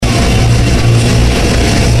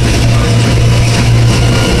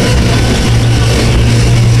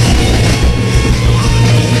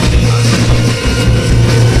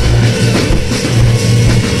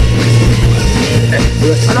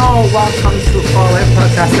Fallout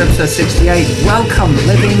Podcast episode 68. Welcome,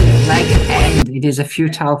 Living Leg End. It is a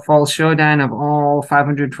futile fall showdown of all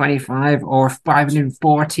 525 or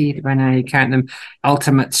 540, depending on how you count them,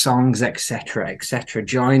 ultimate songs, etc., etc.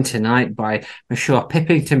 Joined tonight by Monsieur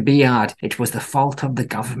Pippington Beard. It was the fault of the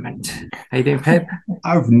government. How you doing, Pip?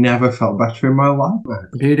 I've never felt better in my life.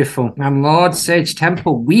 Beautiful. And Lord Sage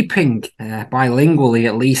Temple, weeping, bilingually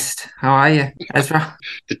at least. How are you, Ezra?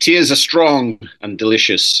 The tears are strong and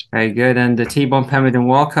delicious. Very good. And the T-Bone Pemberton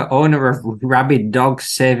Walker, owner of Rabid Dog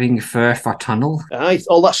Saving Fur for Tunnel. Aye,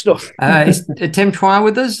 all that stuff. Is Tim Twan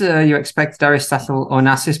with us? You expected Aristotle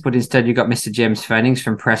Onassis, but instead you got Mr. James Fennings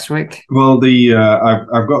from Presswick. Well,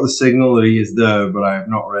 I've got the signal that he is there, but I have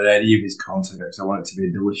not read any of his content. I want it to be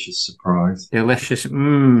a delicious surprise. Delicious.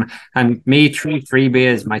 And me, three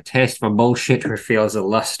beers, my taste for bullshit reveals a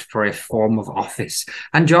lust for a form of office.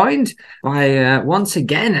 And joined by, once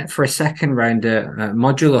again, for a second round,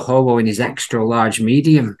 Modular Hobo in his extra large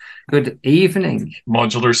medium. Good evening.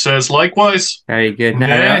 Modular says likewise. Very good. Now,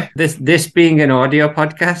 Yeah. this being an audio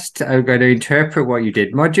podcast, I'm going to interpret what you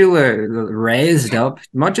did. Modular raised up.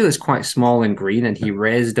 Modular is quite small and green, and he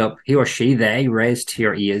raised up, he or she, they raised to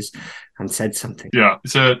your ears and said something. Yeah,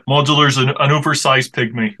 it's Modular's an oversized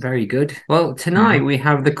pygmy. Very good. Well, tonight we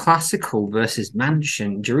have the classical versus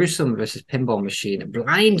mansion, Jerusalem versus pinball machine,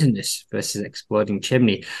 Blindness versus exploding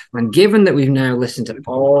chimney. And given that we've now listened to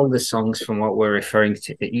all the songs from what we're referring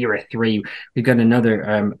to, the Era 3, we've got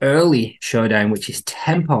another early showdown, which is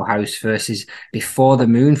Tempo House versus Before the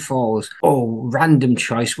Moon Falls. Oh, random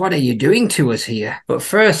choice. What are you doing to us here? But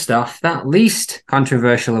first off, that least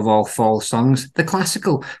controversial of all fall songs, the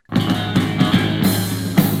classical.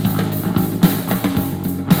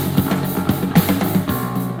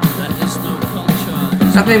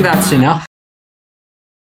 I think that's enough.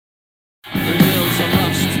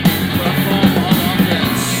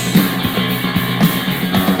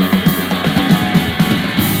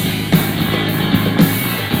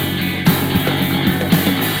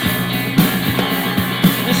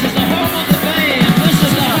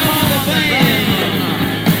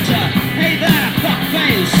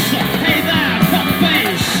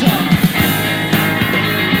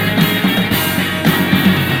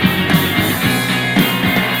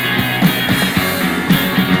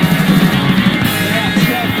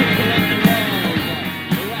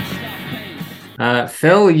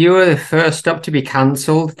 Phil, you were the first up to be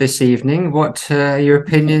cancelled this evening. What are your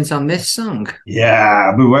opinions on this song? Yeah,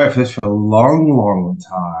 I've been waiting for this for a long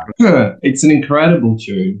time. It's an incredible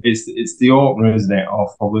tune. It's the opener, isn't it,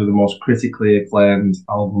 of probably the most critically acclaimed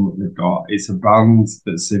album that they've got. It's a band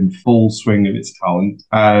that's in full swing of its talent.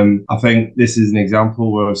 I think this is an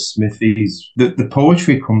example where Smithy's the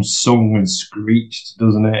poetry comes sung and screeched,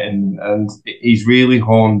 doesn't it? And he's really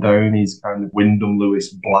honed down his kind of Wyndham Lewis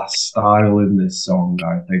blast style in this song.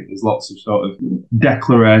 I think there's lots of sort of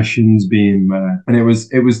declarations being made, and it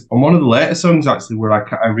was on one of the later songs actually where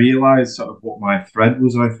I realised sort of what my thread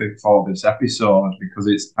was. I think for this episode,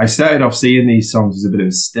 because I started off seeing these songs as a bit of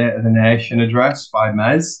a State of the Nation address by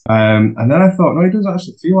Mez, and then I thought, no, it doesn't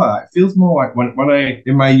actually feel like that. It feels more like when I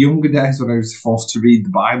in my younger days when I was forced to read the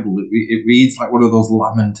Bible, it reads like one of those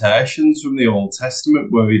lamentations from the Old Testament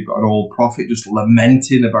where you've got an old prophet just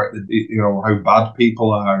lamenting about how bad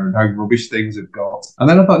people are and how rubbish things have got. And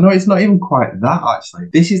then I thought, no, it's not even quite that, actually.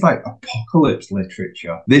 This is like apocalypse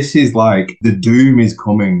literature. This is like the doom is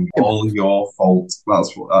coming, all your fault.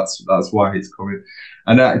 That's why it's coming.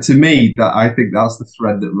 And to me, I think that's the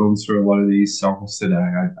thread that runs through a lot of these songs today.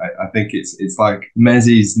 I think it's like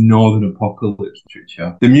Mez's Northern Apocalypse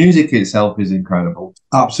literature. The music itself is incredible.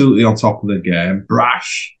 Absolutely on top of the game.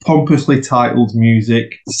 Brash, pompously titled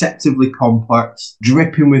music, deceptively complex,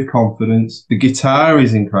 dripping with confidence. The guitar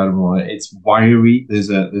is incredible. It's wiry. There's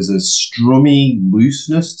a strummy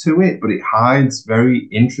looseness to it, but it hides very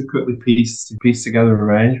intricately pieced together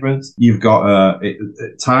arrangements. You've got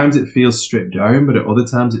at times it feels stripped down, but at other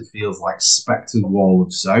times it feels like Spectre's wall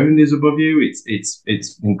of sound is above you.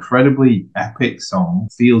 It's incredibly epic song.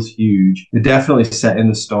 Feels huge. They're definitely setting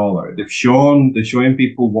the stall. They're showing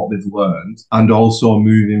people what they've learned and also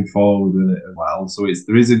moving forward with it as well. So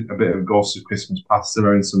there is a bit of Ghosts of Christmas Past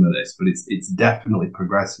around some of this, but it's definitely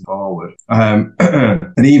progressing forward.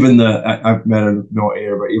 And even I've made a note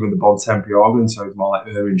here about even the Bon-Tempi organ sounds more like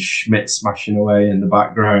Erwin Schmidt smashing away in the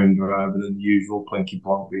background rather than the usual plinky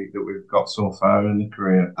plonky that we've got so far in in the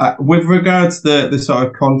career. With regards to the sort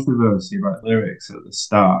of controversy about lyrics at the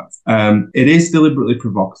start, it is deliberately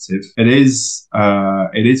provocative. It is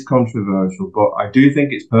controversial, but I do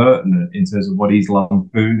think it's pertinent in terms of what he's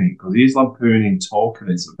lampooning, because he's lampooning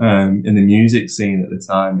tokenism in the music scene at the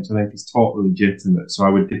time, which I think is totally legitimate. So I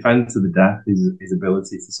would defend to the death his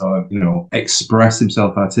ability to sort of, express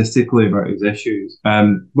himself artistically about his issues.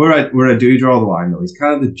 Where I do draw the line, though, is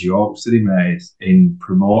kind of the jokes that he made in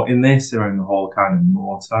promoting this around the whole kind of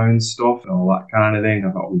Motown stuff and all that kind of thing.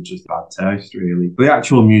 I thought was just bad taste, really. But the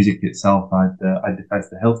actual music itself, I'd defend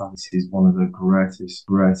the hilt. This is one of the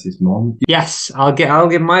greatest moments. Yes, I'll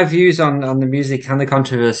give my views on the music and the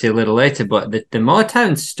controversy a little later. But the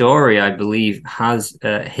Motown story, I believe, has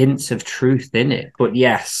hints of truth in it. But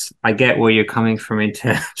yes, I get where you're coming from in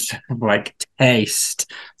terms of like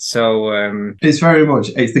taste. So it's very much,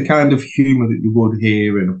 it's the kind of humour that you would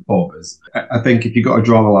hear in a pub. I think if you've got to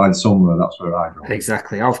draw the line somewhere, that's where I draw.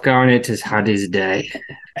 Exactly. Alf Garnett has had his day.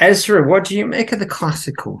 Ezra, what do you make of the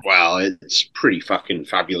classical? Well, it's pretty fucking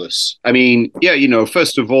fabulous. I mean, yeah,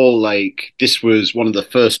 first of all, like, this was one of the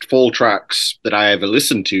first Fall tracks that I ever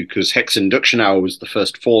listened to, because Hex Induction Hour was the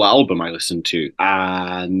first Fall album I listened to.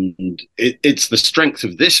 And it's the strength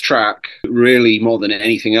of this track, really, more than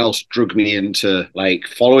anything else, drug me into, like,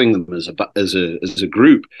 following them as a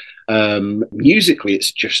group. Musically,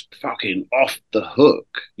 it's just fucking off the hook.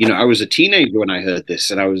 I was a teenager when I heard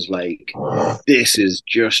this, and I was like, this is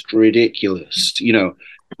just ridiculous,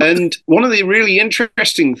 And one of the really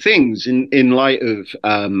interesting things in light of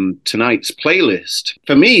tonight's playlist,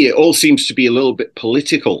 for me, it all seems to be a little bit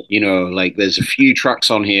political. Like there's a few tracks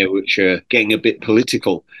on here which are getting a bit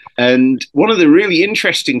political. And one of the really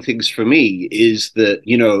interesting things for me is that,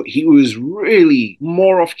 he was really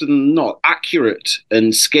more often than not accurate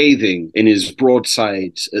and scathing in his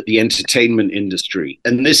broadsides at the entertainment industry.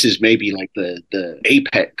 And this is maybe like the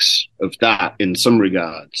apex of that in some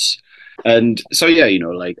regards. And so, yeah,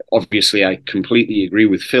 like, obviously I completely agree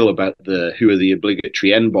with Phil about who are the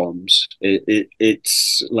obligatory N-bombs.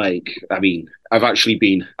 It's like, I mean,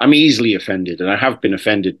 I'm easily offended, and I have been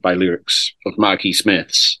offended by lyrics of Marky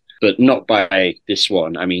Smith's, but not by this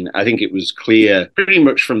one. I mean, I think it was clear pretty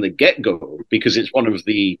much from the get-go, because it's one of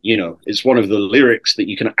the lyrics that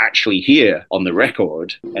you can actually hear on the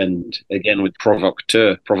record. And again, with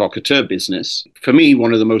provocateur business, for me,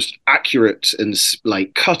 one of the most accurate and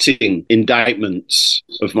like cutting indictments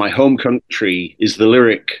of my home country is the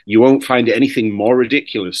lyric, "You won't find anything more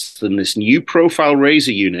ridiculous than this new profile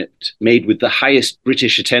razor unit made with the highest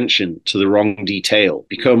British attention to the wrong detail.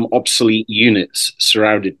 Become obsolete units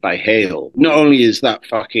surrounded by hail." Not only is that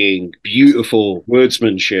fucking beautiful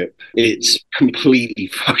wordsmanship, it's completely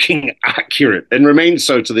fucking accurate and remains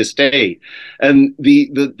so to this day. And the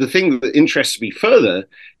thing that interests me further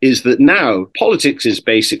is that now politics is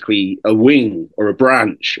basically a wing or a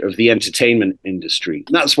branch of the entertainment industry.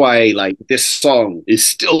 That's why, like, this song is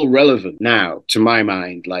still relevant now, to my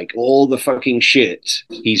mind. Like, all the fucking shit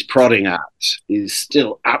he's prodding at is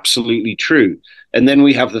still absolutely true. And then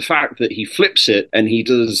we have the fact that he flips it and he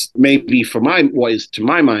does maybe what is to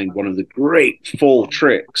my mind one of the great Fall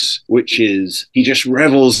tricks, which is he just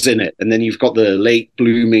revels in it. And then you've got the late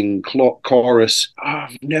blooming chorus,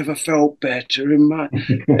 "I've never felt better in my..."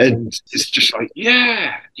 And it's just like,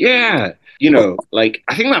 yeah. Like,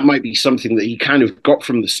 I think that might be something that he kind of got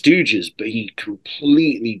from the Stooges, but he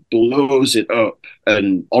completely blows it up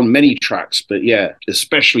and on many tracks, but yeah,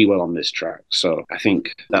 especially well on this track. So I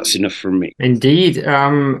think that's enough from me. Indeed.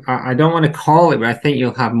 I don't want to call it, but I think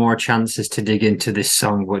you'll have more chances to dig into this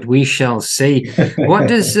song, but we shall see. What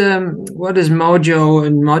does Mojo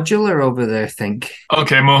and Modular over there think?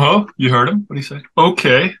 Okay, Moho, you heard him. What do you say?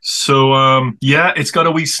 Okay, so yeah, it's got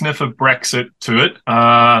a wee sniff of Brexit to it.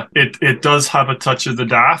 It does have a touch of the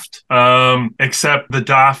daft, except the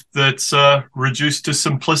daft that's reduced to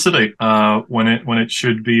simplicity when it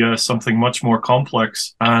should be something much more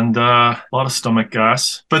complex, and a lot of stomach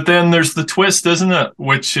gas. But then there's the twist, isn't it?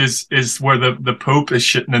 Which is where the Pope is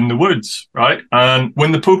shitting in the woods, right? And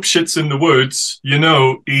when the Pope shits in the woods,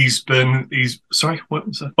 he's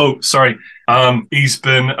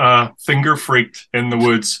been finger freaked in the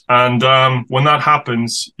woods. And when that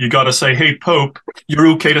happens, you got to say, "Hey, Pope, you're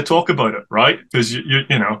okay to talk about it, right? Because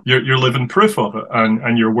you're living proof of it,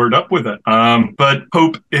 and you're word up with it. But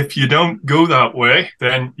Pope, if you don't go that way,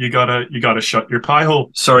 then you gotta shut your pie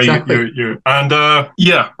hole." Sorry, exactly.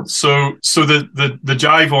 Yeah. So the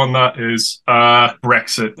jive on that is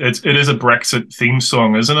Brexit. It is a Brexit theme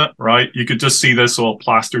song, isn't it? Right? You could just see this all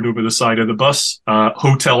plastered over the side of the bus.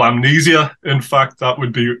 Hotel Amnesia In fact, that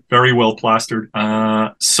would be very well plastered.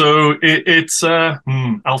 So it's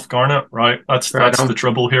Alf Garnett, right? That's the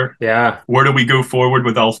trouble here. Yeah. Where do we go forward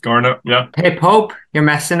with Alf Garnett? Yeah. Hey, Pope, you're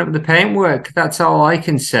messing up the paintwork. That's all I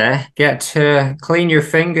can say. Get to clean your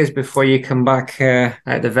fingers before you come back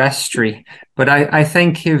at the vestry. But I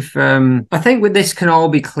think with this can all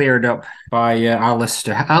be cleared up by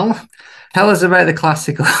Alistair. Al, tell us about the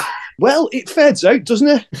classical. Well, it fades out, doesn't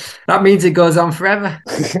it? That means it goes on forever.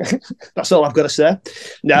 That's all I've got to say.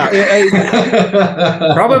 No,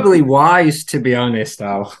 probably wise, to be honest,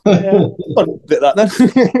 Al. Yeah, a bit that then.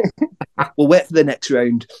 We'll wait for the next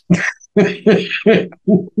round. A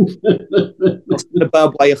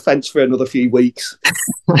barbed wire fence for another few weeks.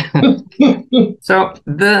 So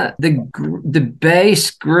the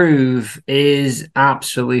bass groove is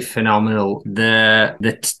absolutely phenomenal.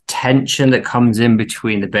 The tension that comes in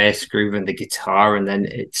between the bass groove and the guitar, and then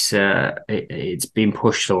it's being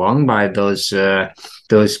pushed along by those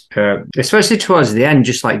especially towards the end,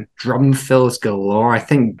 just like drum fills galore. I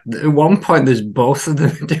think at one point there's both of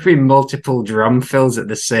them doing multiple drum fills at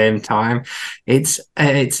the same time. It's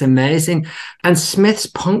amazing. And Smith's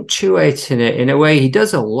punctuating it in a way. He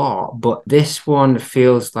does a lot, but this one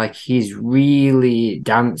feels like he's really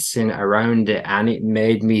dancing around it, and it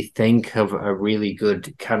made me think of a really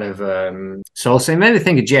good kind of soul. So it made me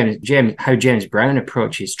think of James Brown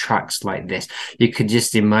approaches tracks like this. You could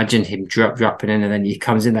just imagine him dropping in, and then he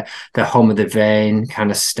comes in the home of the vein kind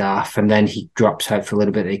of stuff, and then he drops out for a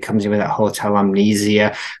little bit. He comes in with that Hotel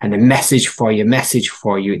Amnesia and a message for you.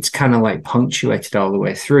 It's kind of like punctuated all the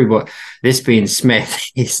way through. But this being Smith,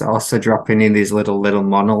 he's also dropping in these little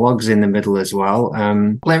monologues in the middle as well.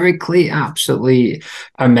 Lyrically, absolutely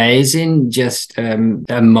amazing. Just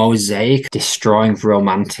a mosaic, destroying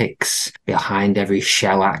romantics behind every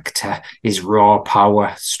shell actor is raw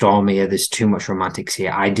power, stormier. There's too much romantics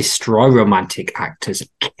here. I destroy romantic actors,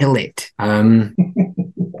 kill it.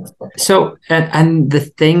 So, and the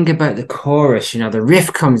thing about the chorus, the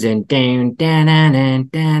riff comes in down,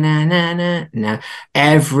 now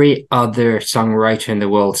every other songwriter in the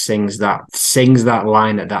world sings that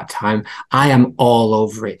line at that time. I am all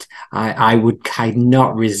over it. I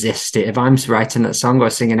cannot resist it. If I'm writing that song or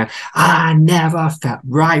singing it, I never felt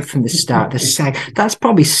right from the start. That's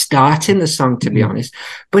probably starting the song, to be honest,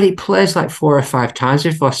 but it plays like 4 or 5 times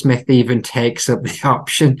before Smith even takes up the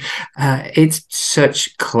option. It's such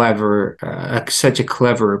a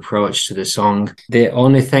clever approach to the song. The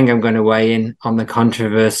only thing I'm going to weigh in on the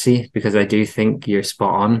controversy, because I do think you're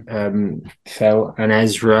spot on, Phil and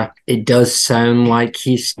Ezra, it does sound like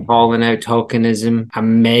he's calling out tokenism,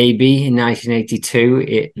 and maybe in 1982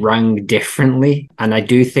 it rang differently. And I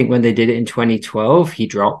do think when they did it in 2012, he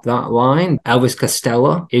dropped that line. Elvis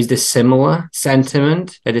Costello used a similar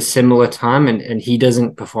sentiment at a similar time, and he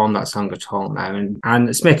doesn't perform that song at all now.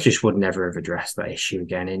 And Smith just would never have addressed that issue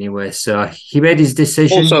again anyway. So he made his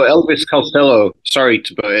decision. Also, Elvis Costello, sorry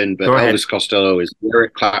to butt in, but Elvis Elvis Costello is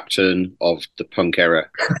Eric Clapton of the punk era.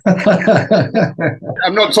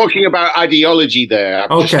 I'm not talking about ideology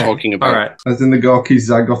there. I'm just talking about... Right. As in the Gorky's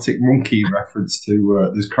Zygotic Monkey reference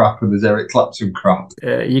to there's crap and there's Eric Clapton crap.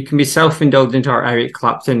 You can be self-indulgent or Eric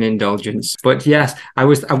Clapton indulgence. But yes, I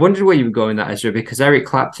wondered where you were going with that, Ezra, because Eric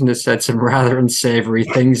Clapton has said some rather unsavory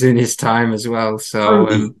things in his time as well.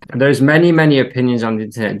 So there's many opinions on the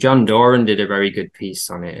internet. John Doran did a very good piece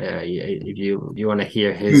on it. If you want to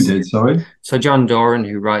hear his... Who did, sorry? So John Doran,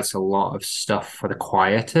 who writes a lot of stuff for the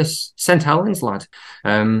Quietus, St. Helens lad.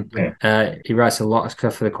 He writes a lot of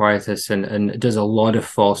stuff for the Quietus and does a lot of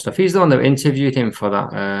fall stuff. He's the one that interviewed him for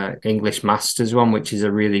that English Masters one, which is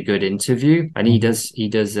a really good interview. And he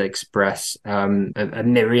does express a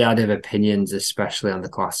myriad of opinions, especially on the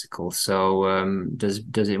classical. So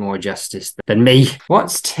does it more justice than me.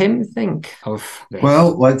 What's Tim think of this?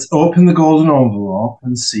 Well, let's open the golden envelope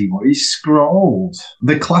and see what he scrolled.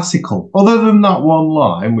 The classical. Other than that one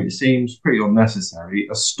line, which seems pretty unnecessary,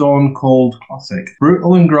 a stone cold classic.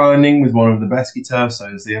 Brutal and grinding with one of the best guitar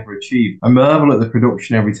sounds they ever achieved. I marvel at the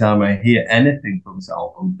production every time I hear anything from this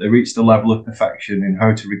album. They reached a level of perfection in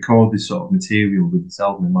how to record this sort of material with this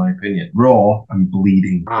album, in my opinion. Raw and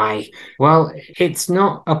bleeding. Aye. Well, it's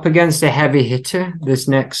not up against a heavy hitter. This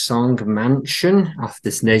next song, Mansion, off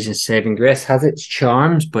this Nation's Saving Grace, has its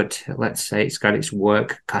charms, but let's say it's got its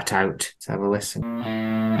work cut out. Let's have a listen.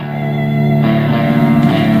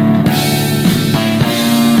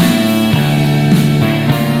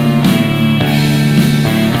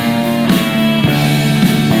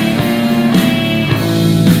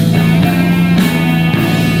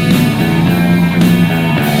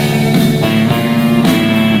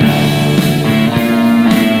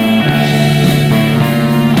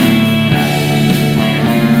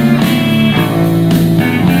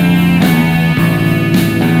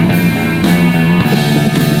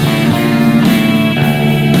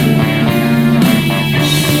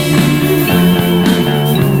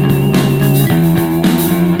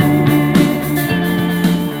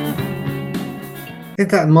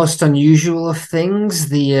 that most unusual of things,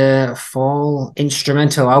 the fall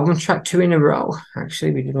instrumental album track 2 in a row.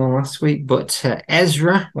 Actually, we did one last week. But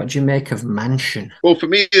Ezra, what do you make of Mansion? Well, for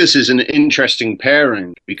me, this is an interesting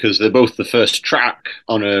pairing because they're both the first track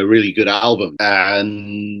on a really good album.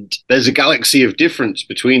 And there's a galaxy of difference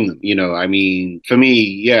between them. I mean, for me,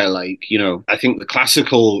 yeah, I think the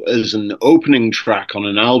classical as an opening track on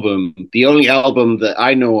an album, the only album that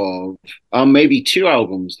I know of, maybe 2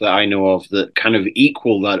 albums that I know of that kind of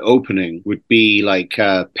equal that opening would be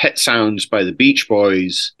Pet Sounds by the Beach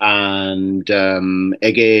Boys and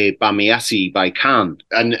Ege Bamiasi by Can.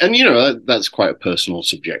 And that's quite a personal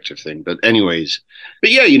subjective thing. But anyways,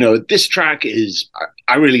 this track is,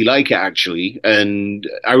 I really like it actually. And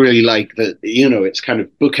I really like that, it's kind of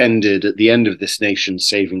bookended at the end of This Nation's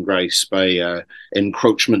Saving Grace by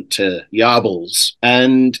Encroachment to Yarbles.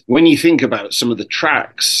 And when you think about some of the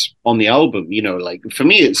tracks on the album, for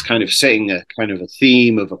me, it's kind of setting a kind of a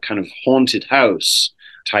theme of a kind of haunted house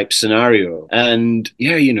type scenario. And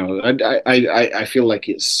I feel like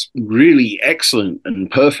it's really excellent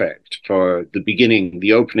and perfect for the beginning,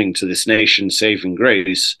 the opening to This Nation's Saving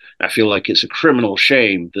Grace. I feel like it's a criminal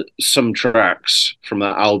shame that some tracks from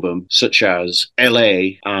that album, such as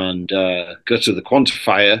LA and Gut of the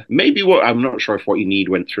Quantifier, maybe I'm not sure if What You Need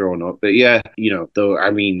went through or not, but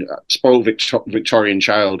Spoiled Victorian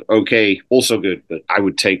Child, okay, also good, but I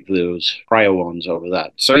would take those prior ones over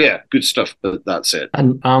that. So yeah, good stuff, but that's it.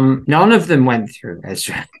 And none of them went through,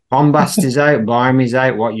 Ezra. Bombast is out, Barmy's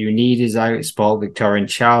out, What You Need is out, Spoiled Victorian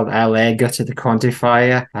Child, LA, Gut of the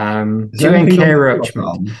Quantifier, 2NK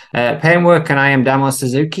Roachment, Paintwork, and I Am Damo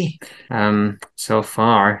Suzuki. So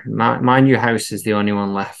far, My New House is the only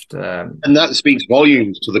one left. And that speaks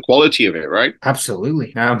volumes to the quality of it, right?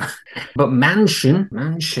 Absolutely. But Mansion.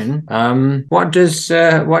 What did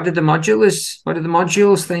the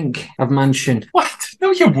modules think of Mansion? What?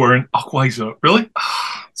 No, you weren't. Aquaizo, really?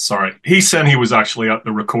 Sorry. He said he was actually at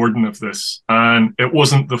the recording of this, and it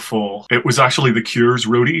wasn't the Fall. It was actually the Cure's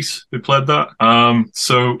roadies who played that.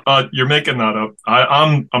 So you're making that up.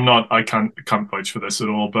 I'm not. I can't vouch for this at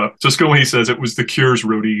all. But just go when he says it was the Cure's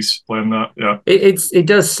roadies playing that. Yeah. It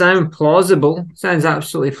does sound plausible. Sounds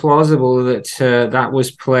absolutely plausible that that was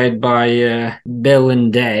played by Bill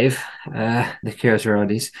and Dave, the Cure's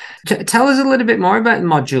roadies. Tell us a little bit more about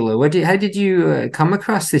Modular. How did you come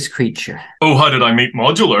across this creature? Oh, how did I meet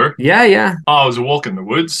Modular? Yeah. I was a walk in the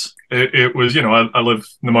woods. It was, I live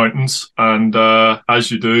in the mountains, and as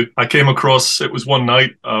you do, I came across, it was one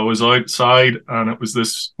night, I was outside, and it was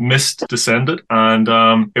this mist descended, and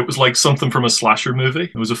it was like something from a slasher movie.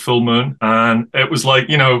 It was a full moon, and it was like,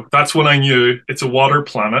 that's when I knew it's a water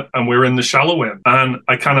planet, and we're in the shallow end. And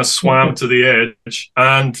I kind of swam to the edge,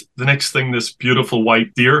 and the next thing, this beautiful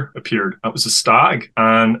white deer appeared. That was a stag,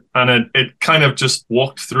 and it kind of just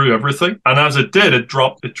walked through everything, and as it did, it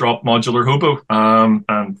dropped Modular Hobo, and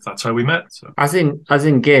that's how we met. So. As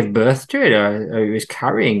in gave birth to it, or it was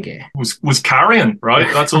carrying it? Was carrying,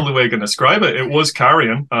 right? That's the only way I can describe it. It was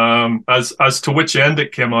carrying. As to which end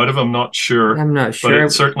it came out of, I'm not sure. But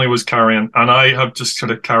it certainly was carrying. And I have just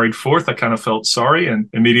kind of carried forth. I kind of felt sorry and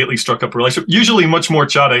immediately struck up a relationship. Usually much more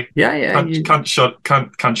chatty. Yeah. Can't shut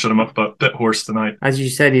him up, but a bit hoarse tonight. As you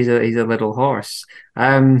said, he's a little horse.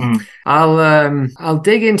 I'll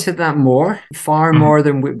dig into that more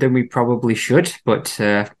than we probably should. But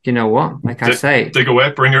you know what? Like I say, dig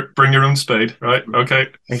away. Bring your own spade. Right? Okay.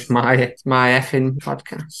 It's my effing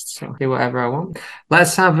podcast, so do whatever I want.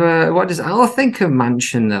 Let's have what does Al think of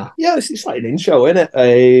Mansion though? Yeah, it's like an intro, isn't it?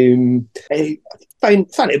 I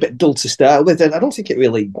find it a bit dull to start with, and I don't think it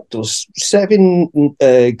really does Saving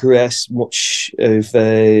Grace much of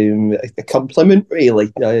a compliment,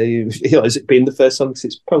 really. As it being the first song,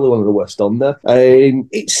 it's probably one of the worst on there.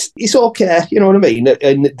 It's okay, you know what I mean?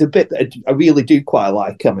 And the bit that I really do quite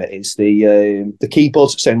like on it is the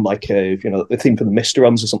keyboards that sound like the theme for the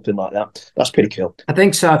Mysterons or something like that. That's pretty cool. I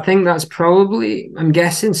think so. I think that's probably, I'm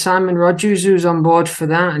guessing, Simon Rogers who's on board for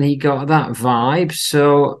that, and he got that vibe.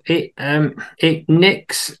 So it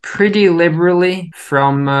nicks pretty liberally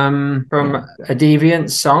from a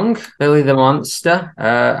Deviant song, Billy the Monster.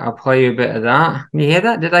 I'll play you a bit of that. Can you hear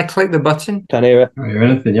that? Did I click the button? Can't hear it. Can't hear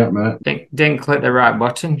anything yet, mate. Didn't click the right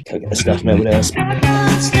button. Can't get the stuff nowadays.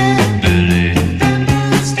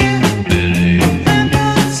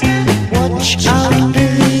 Watch out,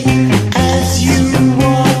 Billy, as you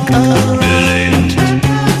walk around.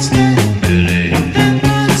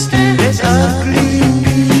 There's ugly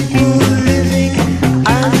people living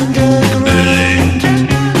underground.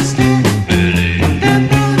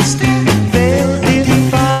 They'll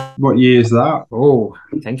defy. What What year is that? Oh,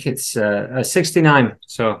 I think it's 69,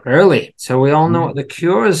 so early. So we all know what the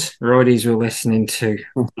Cure's roadies were listening to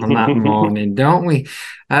on that morning, don't we?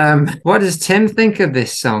 What does Tim think of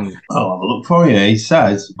this song? Oh, I'll look for you. He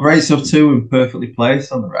says, great stuff too and perfectly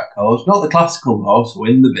placed on the records. Not the classical though, so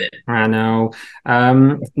in the bit. I know.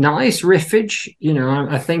 Nice riffage. You know,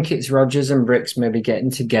 I think it's Rogers and Bricks maybe getting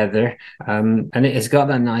together. And it has got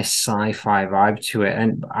that nice sci-fi vibe to it.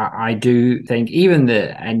 And I do think even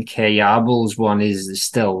the NK Yarbles one is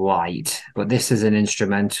still light, but this is an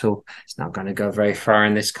instrumental. It's not going to go very far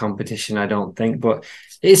in this competition, I don't think, but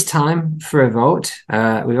it's time for a vote.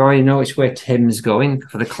 We already know which way Tim's going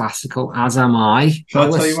for the classical, as am I.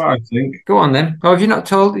 Shall I tell you what I think? Go on then. Oh, have you not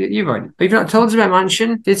told Have you not told us about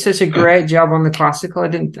Mansion? Did such a great job on the classical. I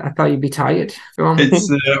thought you'd be tired. Go on.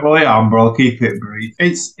 It's well, yeah, but I'll keep it brief.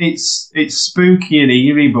 It's spooky and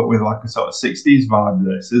eerie, but with like a sort of 60s vibe.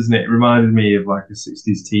 This, isn't it? It reminded me of like a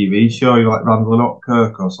 60s TV show, like Randall and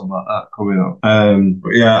Kirk or something like that coming up.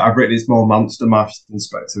 But yeah, I've written it's more Monster Mash than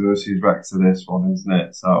Spectre versus Rex to this one, isn't it?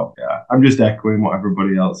 So yeah, I'm just echoing what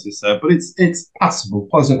everybody else has said, but it's passable,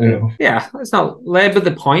 pleasant enough. Yeah, let's not labour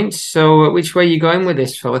the point. So, which way are you going with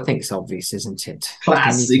this, Phil? I think it's obvious, isn't it?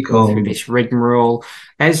 Classical. Through this rigmarole,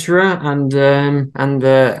 Ezra, and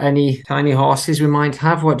any tiny horses we might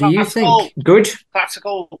have. What do you think? Good.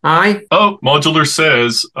 Classical. Aye. Oh, Modular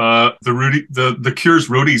says the Cure's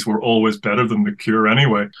roadies were always better than the Cure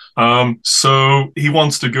anyway. So he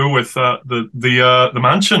wants to go with the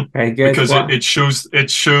Mansion. Very good. Because it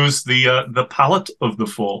shows the palette of the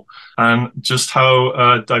Fall and just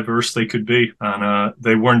how diverse they could be, and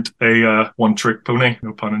they weren't a one-trick pony,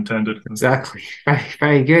 no pun intended. Exactly. Very,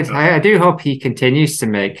 very good. I do hope he continues to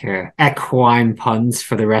make equine puns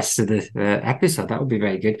for the rest of the episode. That would be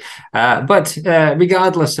very good. But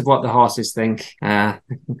regardless of what the horses think,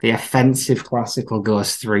 the offensive classical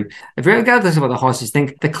goes through. Regardless of what the horses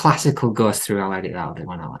think, the classical goes through. I'll edit that out.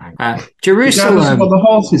 Why not? Jerusalem. Regardless of what the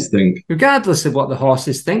horses think. Regardless of what the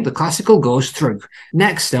horses think, the classical goes through.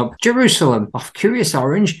 Next up, Jerusalem off Curious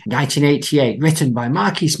Orange, 1988, written by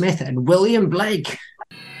Marky Smith and William Blake.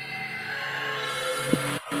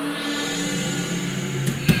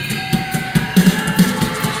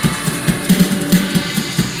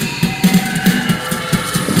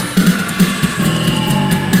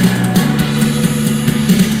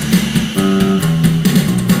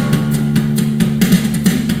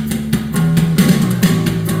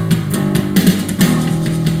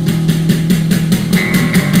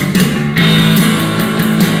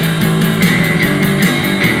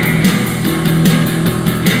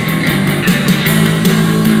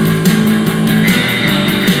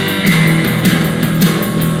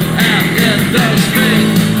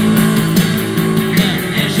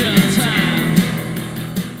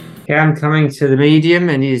 I'm coming to the medium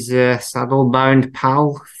and his saddle-bound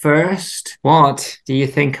pal first. What do you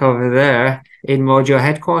think over there in Mojo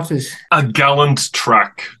headquarters? A gallant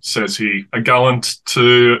track, says he. A gallant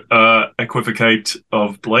to equivocate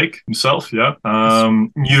of Blake himself, yeah.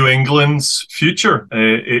 New England's future.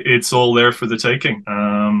 It's all there for the taking.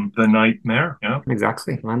 The Nightmare, yeah.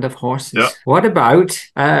 Exactly. Land of Horses. Yeah. What about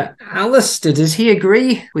Alistair? Does he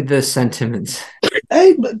agree with those sentiments?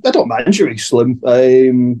 I don't mind Jerusalem,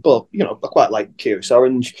 but you know, I quite like Curious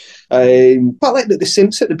Orange. Quite like the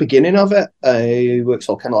synths at the beginning of it, where it's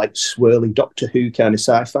all kind of like swirly Doctor Who kind of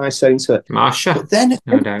sci-fi sound to it. Marsha, but then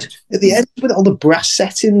no doubt. At the end with all the brass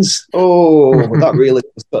settings, that really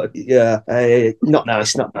was not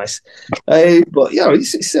nice. But you know,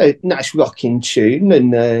 it's a nice rocking tune,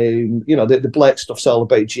 and you know, the Blake stuff's all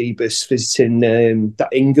about Jeebus visiting that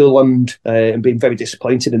England and being very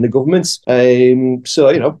disappointed in the government. So,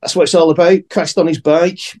 you know, that's what it's all about. Crashed on his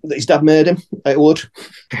bike that his dad made him out of wood.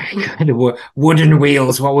 Very good. Wooden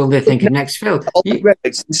wheels. What will they think of next, Phil?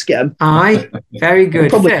 Scam. Aye, very good.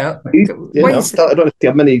 Probably, Phil, I don't know if they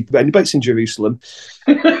have many bikes in Jerusalem.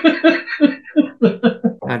 And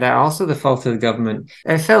also the fault of the government.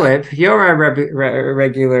 Philip, you're a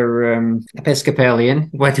regular Episcopalian.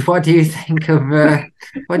 What do you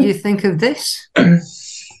think of this?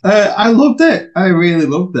 I loved it. I really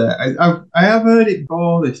loved it. I have heard it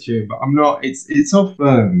before this tune, but I'm not. It's off.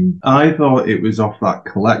 I thought it was off that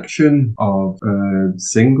collection of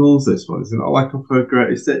singles. This one is it not like off her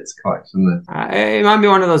greatest hits collection? It might be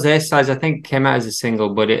one of those A sides. I think came out as a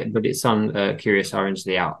single, but it's on Curious Orange.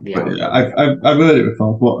 The album. Yeah, I've heard it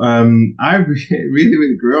before, but I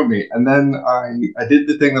really grew on me. And then I did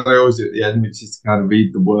the thing that I always do at the end, which is to kind of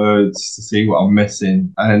read the words to see what I'm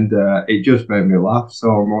missing, and it just made me laugh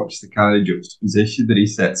so much the kind of juxtaposition that he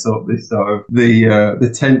sets up. This sort of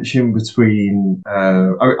the tension between.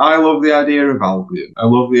 I love the idea of Albion. I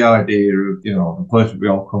love the idea of, you know, the place we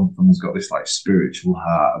all come from has got this like spiritual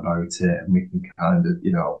heart about it, and we can kind of,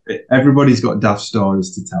 you know, everybody's got daft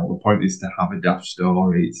stories to tell. The point is to have a daft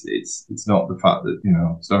story. It's not the fact that, you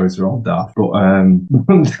know, stories are all daft, but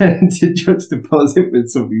then to juxtapose it with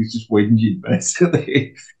somebody who's just whinging,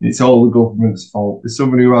 basically, it's all the government's fault. As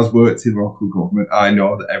someone who has worked in local government, I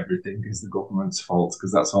know that everything is the government's fault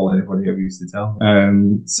because that's all anybody ever used to tell.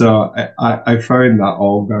 So I found that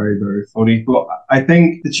all very, very funny. But I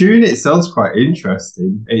think the tune itself is quite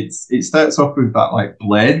interesting. It starts off with that like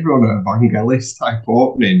Blade Runner Vangelis type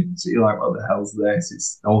opening. So you're like, what the hell's this?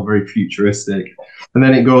 It's all very futuristic. And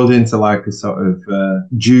then it goes into like a sort of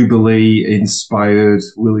Jubilee-inspired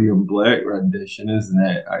William Blake rendition, isn't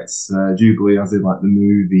it? It's Jubilee as in like the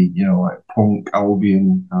movie, you know, like punk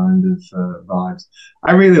Albion kind of vibes.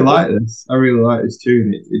 I really like this. I really like this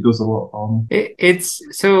tune. It does a lot for me. It's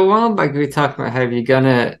so a while back we talked about how if you're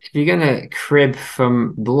gonna crib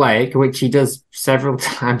from Blake, which he does several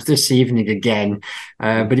times this evening again.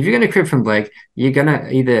 But if you're gonna crib from Blake, you're gonna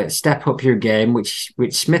either step up your game, which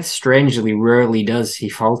Smith strangely rarely does. He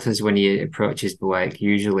falters when he approaches Blake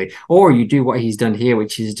usually, or you do what he's done here,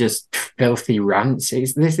 which is just filthy rants.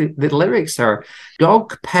 The lyrics are: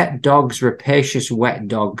 dog pet dogs, rapacious wet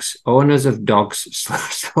dogs, owners of dogs,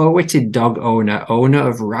 slow-witted dog owner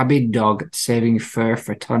of rabid dog, saving fur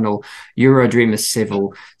for tunnel, Eurodreamer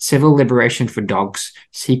civil liberation for dogs,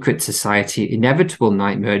 secret society, inevitable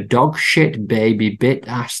nightmare, dog shit baby, bit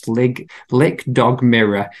ass lick dog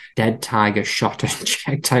mirror, dead tiger shot and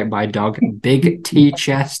checked out by dog, big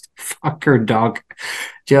T-chest, fucker dog.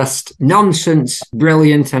 Just nonsense,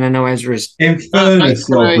 brilliant, and I know Ezra's. In fairness,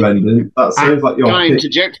 Brendan, that sounds like your. Can I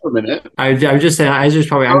interject for a minute? I was just saying, Ezra's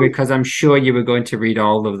probably angry because I'm sure you were going to read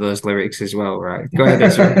all of those lyrics as well, right? Go ahead,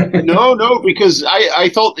 Ezra. No, because I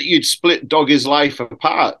thought that you'd split Dog Is Life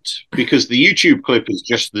apart because the YouTube clip is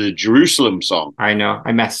just the Jerusalem song. I know,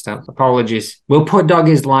 I messed up. Apologies. We'll put Dog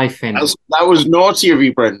Is Life in. That was naughty of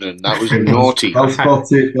you, Brendan. That was naughty. Well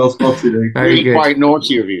spotted. Really good. Quite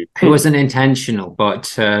naughty of you. It wasn't intentional, but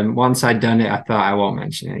once I'd done it, I thought I won't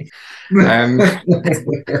mention it.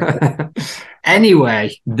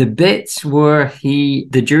 Anyway, the bits where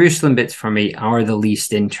the Jerusalem bits for me are the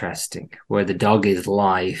least interesting, where the dog is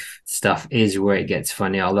life stuff is where it gets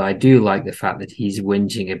funny. Although I do like the fact that he's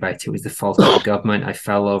whinging about it was the fault of the government. I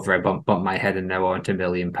fell over, I bumped my head, and now I want £1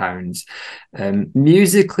 million.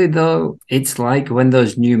 Musically, though, it's like when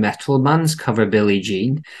those new metal bands cover Billie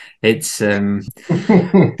Jean. It's it's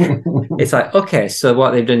like, okay, so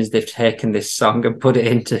what they've done is they've taken this song and put it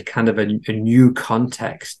into kind of a new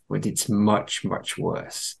context, but it's much, much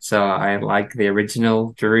worse. So I like the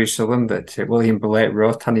original Jerusalem that William Blake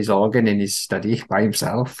wrote on his organ in his study by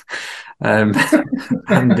himself. And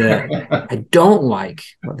I don't like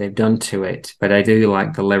what they've done to it, but I do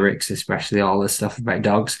like the lyrics, especially all the stuff about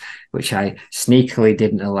dogs, which I sneakily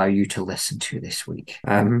didn't allow you to listen to this week.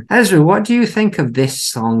 Ezra, what do you think of this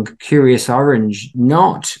song, Curious Orange?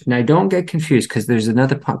 Now don't get confused, because there's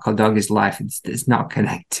another part called Dog Is Life. It's not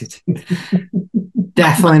connected.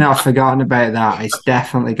 Definitely not forgotten about that. It's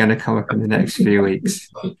definitely going to come up in the next few weeks.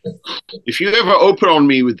 If you ever open on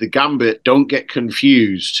me with the gambit, don't get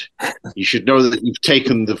confused. You should know that you've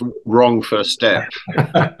taken the wrong first step.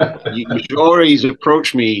 You should always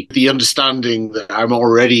approach me with the understanding that I'm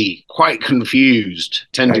already quite confused,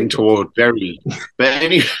 tending toward very. But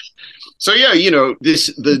anyway. So yeah,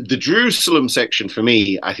 the Jerusalem section for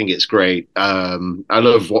me, I think it's great. I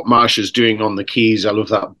love what Marsha's doing on the keys. I love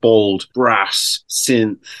that bold brass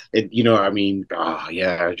synth.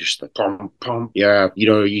 Just the pom pom. Yeah,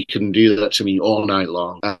 you can do that to me all night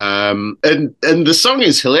long. And the song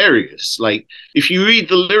is hilarious. Like if you read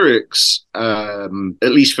the lyrics,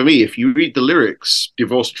 at least for me, if you read the lyrics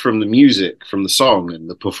divorced from the music, from the song and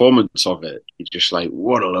the performance of it, it's just like,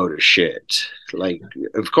 what a load of shit. Like,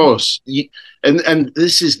 of course, and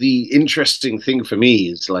this is the interesting thing for me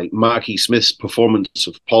is like Marky Smith's performance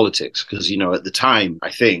of politics, because at the time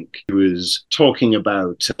I think he was talking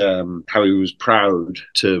about how he was proud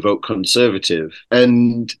to vote Conservative,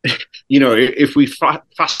 and if we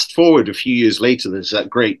fast forward a few years later, there's that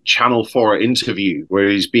great Channel 4 interview where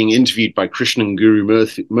he's being interviewed by Krishnan Guru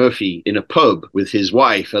Murphy in a pub with his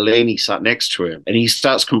wife Eleni sat next to him, and he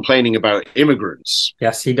starts complaining about immigrants.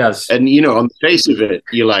 Yes, he does. And on the face of it,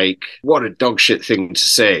 you're like, what a dog shit thing to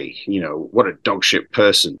say, what a dog shit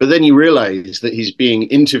person. But then you realize that he's being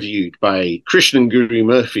interviewed by Krishnan Guru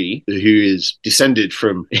Murphy, who is descended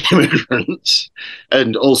from immigrants,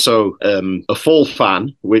 and also a F.A.L.L.O.U.T.P.O.D.C.A.S.T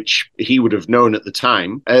fan, which he would have known at the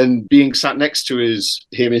time, and being sat next to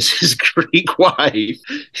him is his Greek wife.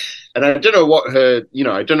 And I don't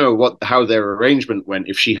know how their arrangement went,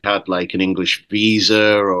 if she had like an English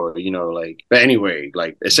visa or, but anyway,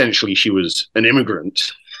 like essentially she was an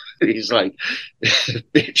immigrant. He's like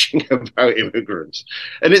bitching about immigrants.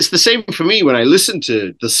 And it's the same for me when I listen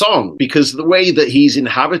to the song, because the way that he's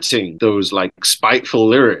inhabiting those like spiteful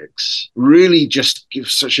lyrics really just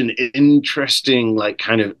gives such an interesting like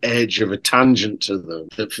kind of edge of a tangent to them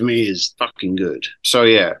that for me is fucking good. So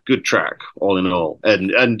yeah, good track all in all.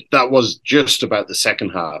 And that was just about the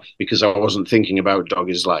second half, because I wasn't thinking about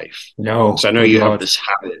Dog Is Life. No. So I know you have this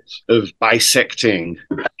habit of bisecting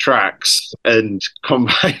tracks and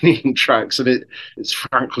combining tracks, and it's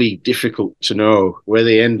frankly difficult to know where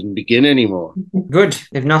they end and begin anymore. Good.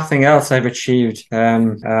 If nothing else, I've achieved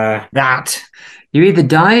that. You either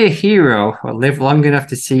die a hero or live long enough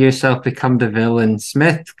to see yourself become the villain.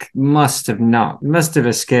 Smith must have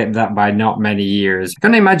escaped that by not many years. I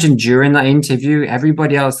can imagine during that interview,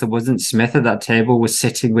 everybody else that wasn't Smith at that table was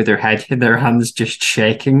sitting with their head in their hands, just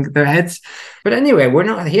shaking their heads. But anyway, we're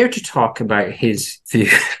not here to talk about his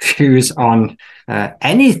views on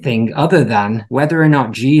anything other than whether or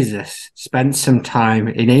not Jesus spent some time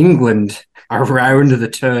in England around the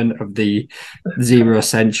turn of the 0th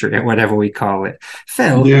century, or whatever we call it.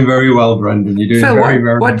 Phil. You're doing very well, Brendan. You're doing very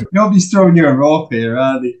well. Nobody's throwing you a rope here,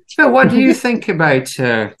 are they? Phil, what do you think about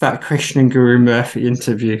that Krishnan Guru Murphy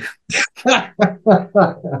interview? I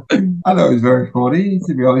thought it was very funny,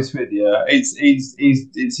 to be honest with you.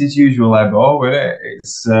 It's his usual MO, isn't it?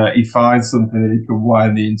 It's he finds something that he can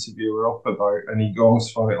wind the interviewer up about, and he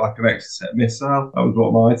goes for it like an exocet missile. That was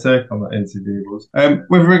what my take on that interview was.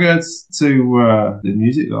 With regards to the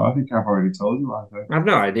music, though, I think I've already told you. I think I've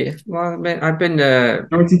no idea. Well, I've been. Do you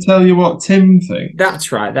want me to tell you what Tim thinks?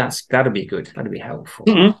 That's right. That'll be good. That'll be helpful.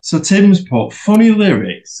 Mm-hmm. So Tim's put funny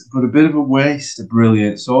lyrics, but a bit of a waste of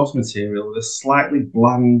brilliant source material with a slightly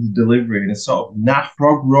bland delivery and a sort of naff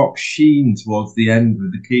prog rock sheen towards the end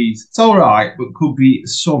with the keys. It's all right, but could be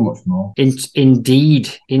so much more.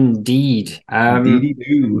 Indeed.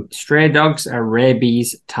 Indeedy-doo. Stray Dogs are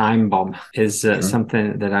rabies time bomb is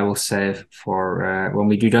something that I will save for when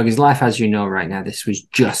we do Dog Is Life. As you know, right now, this was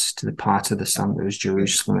just the part of the song that was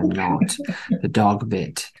Jerusalem and not the dog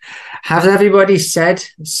bit. Has everybody said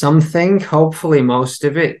something? Hopefully most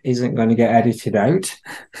of it isn't going to get edited out.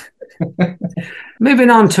 Moving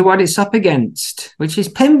on to what it's up against, which is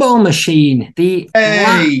Pinball Machine, the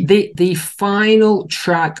final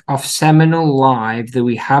track of Seminole Live that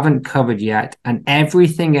we haven't covered yet, and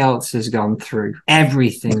everything else has gone through.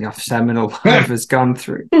 Everything of Seminole Live has gone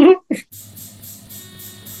through. I'm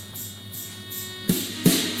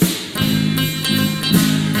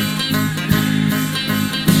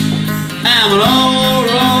an old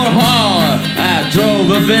road hog. I drove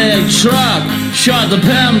a big truck, shot the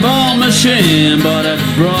pinball machine, but it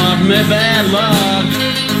brought me bad luck.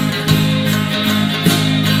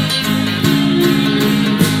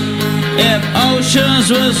 If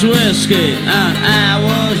oceans was whiskey and I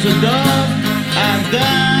was a dog, I'd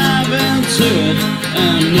dive into it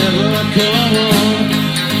and never come home.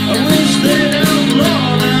 I wish they'd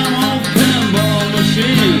outlaw them old pinball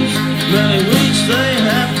machines. Many weeks they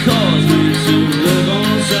have caused me to live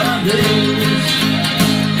on sardines.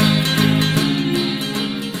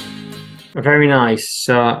 Very nice.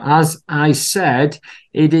 So, as I said,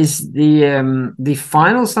 it is the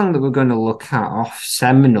final song that we're going to look at off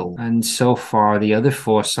Seminole, and so far the other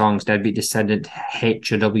four songs, Deadbeat Descendant,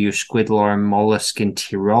 HOW, Squidlaw, and Mollusk in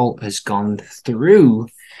Tyrol, has gone through.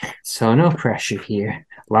 So no pressure here,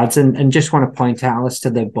 lads, and just want to point out,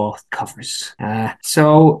 Alistair, they're both covers.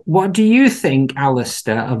 So what do you think,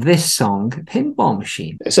 Alistair, of this song, Pinball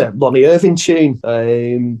Machine? It's a Lonnie Irving tune.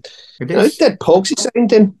 It is. Dead Pogsy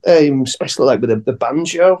sounding, especially like with the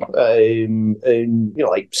banjo, and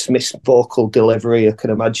like Smith's vocal delivery. I can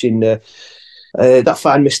imagine that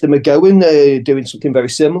fine Mr. McGowan doing something very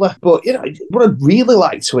similar. But what I'd really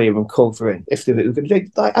like to hear them covering, if they were going to do,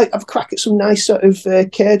 I've a crack at some nice sort of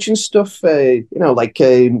Cajun stuff, like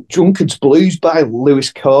Drunkard's Blues by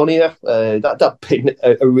Louis Cornier. That'd been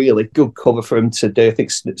a really good cover for him to do. I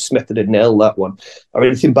think Smith had nailed that one. Or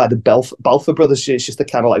anything by the Balfour Brothers. It's just the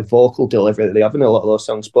kind of like vocal delivery that they have in a lot of those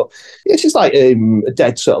songs. But it's just like a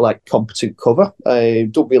dead sort of like competent cover.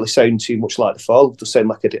 Don't really sound too much like the Fall. Does sound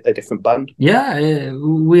like a different band. Yeah, Yeah,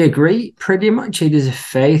 we agree. Pretty much, it is a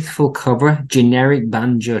faithful cover, generic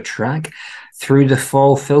banjo track. Through the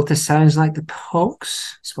Fall filter sounds like the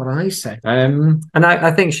Pogues. That's what I say. And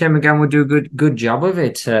I think Shane McGowan would do a good job of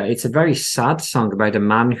it. It's a very sad song about a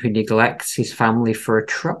man who neglects his family for a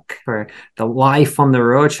truck, for the life on the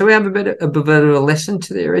road. Shall we have a bit of a listen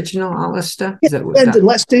to the original, Alistair? Brendan,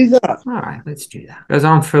 let's do that. All right, let's do that. Goes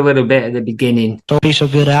on for a little bit at the beginning. Piece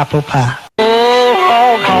of good apple pie.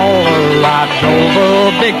 Oh, I drove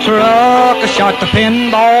a big truck, I shot the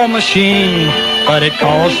pinball machine, but it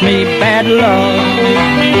caused me bad luck.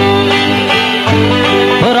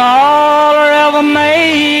 But all I ever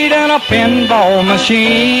made in a pinball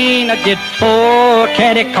machine, I'd get 4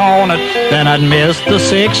 catty cornered, then I'd miss the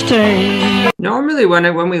 16. Normally,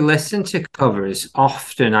 when we listen to covers,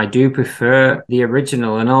 often I do prefer the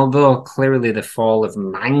original. And although clearly the Fall have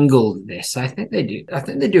mangled this, I think they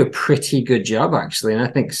do a pretty good job, actually. And I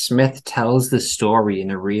think Smith tells the story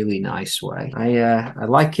in a really nice way. I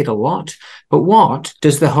like it a lot. But what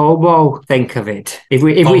does the Hobo think of it? If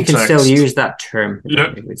we can still use that term,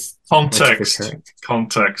 yeah.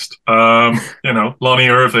 Context. Lonnie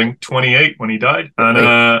Irving, 28 when he died,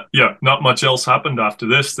 and not much else happened after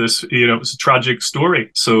this. It was a tragic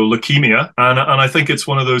story. So leukemia, and I think it's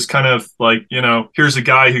one of those kind of like, here's a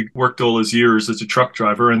guy who worked all his years as a truck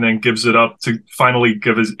driver and then gives it up to finally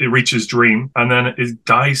reach his dream, and then it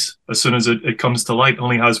dies as soon as it comes to light.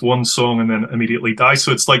 Only has one song and then immediately dies.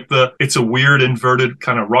 So it's a weird inverted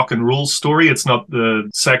kind of rock and roll story. It's not the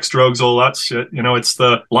sex, drugs, all that shit. It's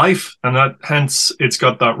the life, and that hence it's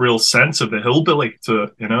got that real sense of the hillbilly to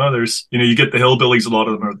it. There's you get the hillbillies, a lot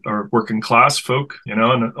of them are working class folk, and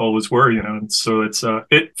always were, and so it's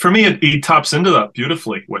for me he taps into that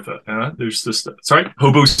beautifully with it. There's this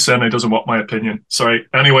Hobo saying he doesn't want my opinion. Sorry.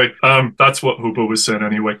 Anyway, that's what Hobo was saying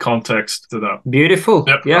anyway. Context to that. Beautiful.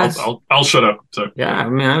 Yep. Yes. I'll shut up. So yeah,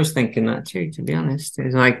 I was thinking that too, to be honest.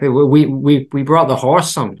 It's like we brought the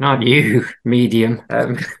horse song, not you, medium.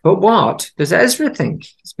 But what does Ezra think?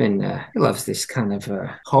 It's been he loves this kind of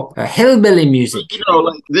hillbilly music.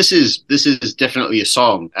 This is definitely a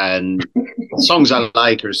song, and songs I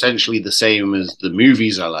like are essentially the same as the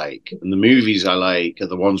movies I like, and the movies I like are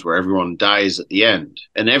the ones where everyone dies at the end,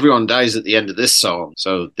 and everyone dies at the end of this song.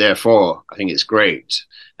 So therefore, I think it's great.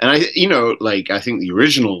 And I think the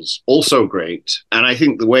original's also great. And I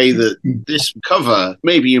think the way that this cover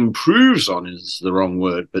maybe improves on is the wrong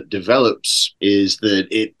word, but develops, is that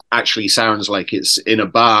it actually sounds like it's in a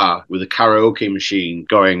bar with a karaoke machine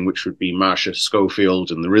going, which would be Marsha Schofield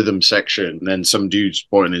in the rhythm section. And then some dude's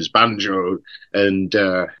playing his banjo, and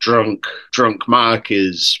drunk Mark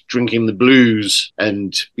is drinking the blues.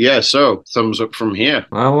 And so thumbs up from here.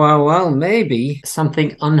 Well, maybe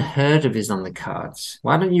something unheard of is on the cards.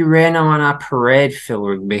 Why don't you rain on our parade, Phil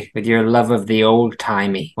Rugby, with your love of the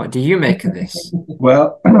old-timey? What do you make of this?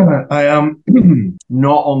 Well, I am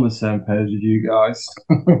not on the same page as you guys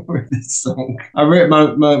with this song. I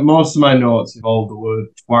wrote most of my notes involve the word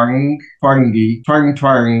twang, twangy, twang,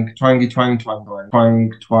 twang, twangy, twang, twang,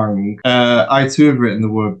 twang, twang. I too have written the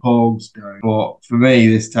word Pogues, but for me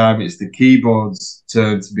this time it's the keyboard's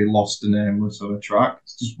turn to be lost and aimless on a track.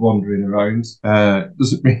 It's just wandering around.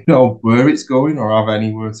 Doesn't really know where it's going or have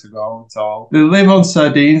anywhere to go at all. The Live on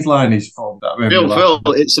Sardines line is fun. Phil,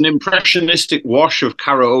 it's an impressionistic wash of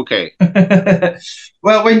karaoke.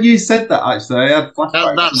 Well, when you said that, actually, I had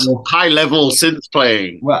flashbacks. That's high-level synth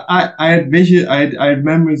playing. Well, I had vision. I had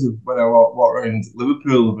memories of when I walked around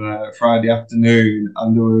Liverpool on a Friday afternoon,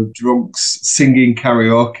 and there were drunks singing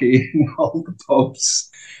karaoke in all the pubs.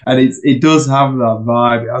 And it does have that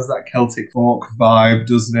vibe. It has that Celtic folk vibe,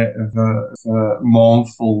 doesn't it? Of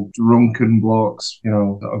mournful, drunken blokes,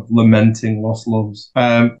 sort of lamenting lost loves.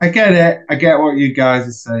 I get it. I get what you guys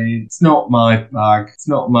are saying. It's not my bag. It's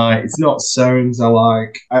not sounds I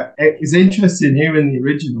like. It's interesting hearing the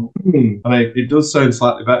original. And it does sound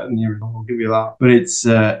slightly better than the original, I'll give you that. But it's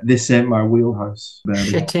this ain't my wheelhouse. Baby.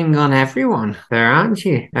 Shitting on everyone there, aren't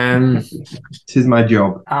you? This is my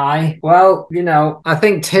job. I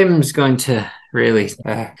think Tim's going to really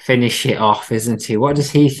finish it off, isn't he? What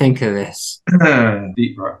does he think of this?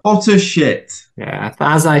 Deep breath. Utter shit. Yeah,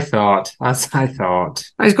 as I thought. It's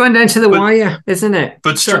going down to the wire, isn't it?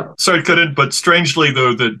 But sorry, cut in. But strangely,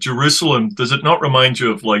 though, that Jerusalem, does it not remind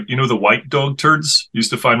you of the white dog turds used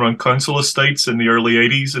to find around council estates in the early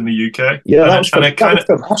 80s in the UK? Yeah, that was from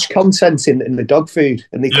hash content in the dog food,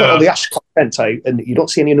 and they cut all the hash content Kent out, and you don't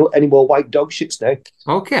see any more white dog shits now.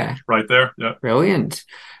 Okay. Right there. Yeah. Brilliant.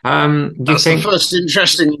 Do you That's think... the first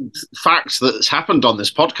interesting fact that's happened on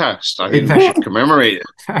this podcast. I think we should commemorate it.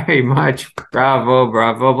 Very much. Bravo.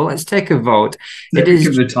 But let's take a vote. It It is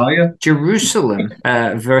can retire. Jerusalem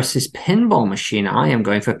versus Pinball Machine. I am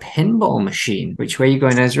going for Pinball Machine. Which way are you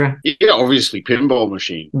going, Ezra? Yeah, obviously, Pinball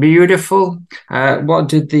Machine. Beautiful.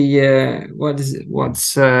 What's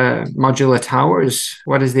Modular Towers?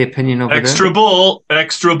 What is the opinion over Extra ball.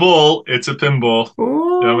 It's a pinball.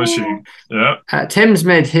 there? Machine. Yeah. Tim's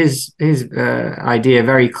made his idea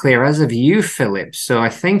very clear, as have you, Philip. So I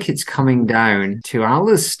think it's coming down to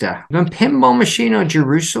Alistair. Going Pinball Machine or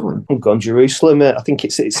Jerusalem? I'm going Jerusalem. I think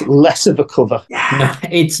it's less of a cover. No,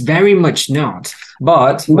 it's very much not.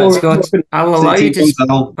 But let's go. I'll allow you to.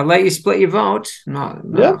 I'll let you split your vote. No,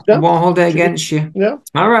 Yeah. won't hold it against you. Yeah.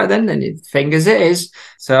 All right then. Fingers it is.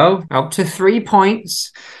 So up to 3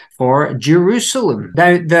 points for Jerusalem.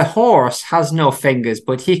 Now, the horse has no fingers,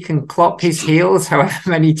 but he can clop his heels however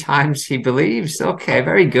many times he believes. Okay,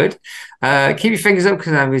 very good. Keep your fingers up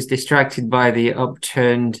because I was distracted by the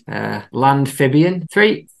upturned landphibian.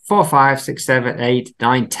 3, 4, 5, 6, 7, 8,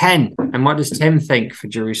 9, 10. And what does Tim think for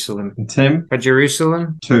Jerusalem? Tim? For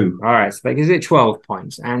Jerusalem? 2. All right, so that gives it 12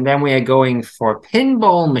 points. And then we are going for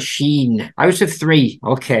Pinball Machine. Out of 3.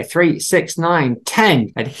 Okay, 3, 6, 9,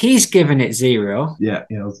 10. And he's given it 0. Yeah,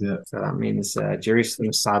 yeah. So that means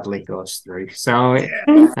Jerusalem sadly goes through. So,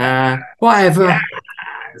 whatever.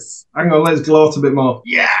 Yes. Hang on, let's gloat a bit more.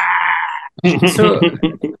 Yeah!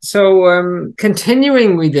 So,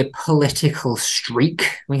 continuing with the political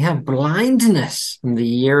streak, we have Blindness from the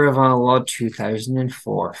year of our Lord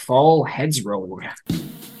 2004. Fall heads rolled.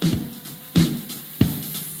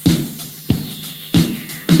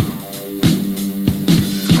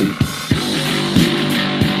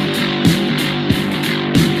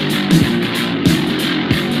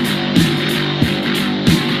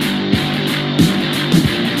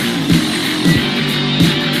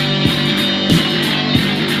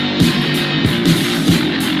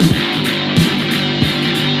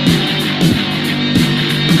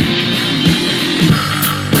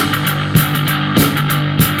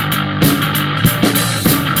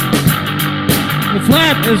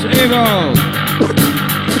 Flat is evil.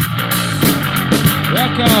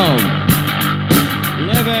 Welcome.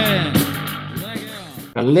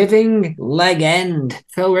 A living leg end.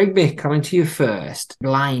 Phil Rigby, coming to you first.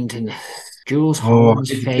 Blindness. Jules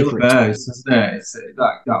Holland's favourite. Bass, isn't it?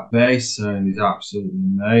 That bass sound is absolutely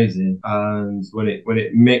amazing, and when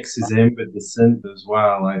it mixes in with the synth as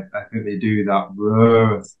well, I think they do that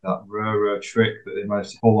raw trick that they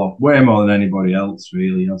managed to pull off way more than anybody else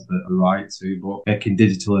really has the right to. But making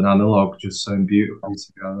digital and analog just sound beautiful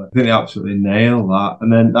together. I think they absolutely nail that.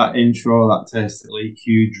 And then that intro, that tasty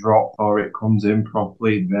EQ drop, or it comes in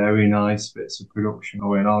properly, very nice bits of production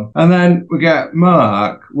going on. And then we get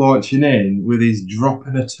Mark launching in with his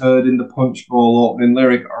dropping a turd in the punch bowl opening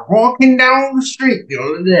lyric, walking down the street the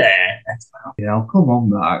other day. Yeah, come on,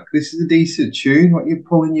 Mark. This is a decent tune. What are you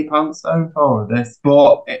pulling your pants down for this?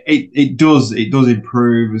 But it does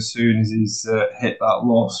improve as soon as he's hit that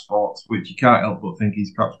low spot, which you can't help but think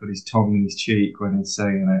he's perhaps got his tongue in his cheek when he's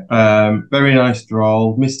saying it. Very nice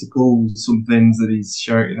drawl, mystical some things that he's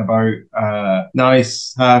shouting about.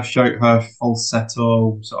 Nice half shout, half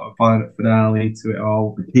falsetto, sort of final finale to it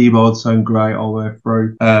all. The keyboard sound great all the way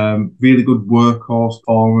through. Really good workhorse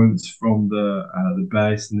performance from the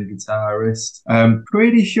bass and the guitarist.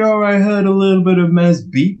 Pretty sure I heard a little bit of Mez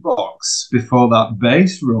beatbox before that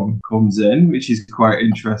bass run comes in, which is quite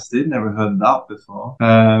interesting. Never heard that before.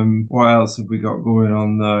 What else have we got going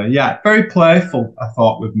on there? Yeah, very playful, I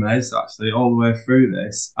thought, with Mez actually all the way through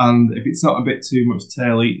this. And if it's not a bit too much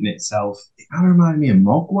tail eating itself, it kind of reminded me of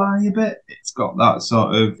Mogwai a bit. It's got that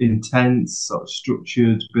sort of intense, sort of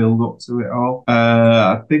structured build up to it all.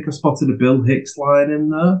 I think I spotted a Bill Hicks line in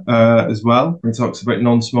there as well, where he talks about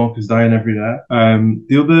non-smokers dying every day.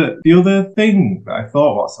 The other thing that I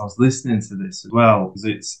thought whilst I was listening to this as well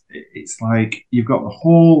is it's like you've got the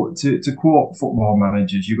whole, to quote Football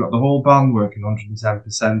Managers, you've got the whole band working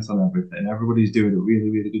 110% on everything. Everybody's doing a really,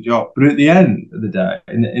 really good job. But at the end of the day,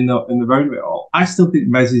 in the round of it all, I still think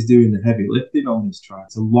Mez is doing the heavy lifting on this track.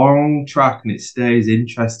 It's a long track and it stays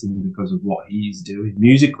interesting because of what he's doing.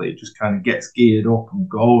 Musically, it just kind of gets geared up and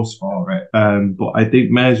goes for it. But I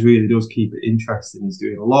think Mares really does keep it interesting. He's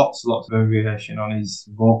doing lots of variation on his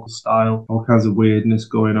vocal style, all kinds of weirdness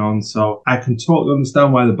going on. So I can totally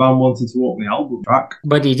understand why the band wanted to open the album track.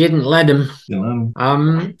 But he didn't let him. You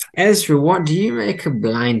know. Ezra, what do you make of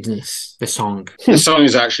Blindness, the song? The song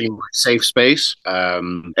is actually my safe space.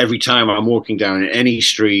 Every time I'm walking down any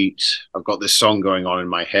street, I've got this song going on in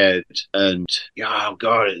my head, and oh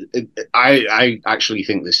god, I actually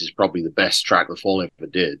think this is probably the best track the Fall ever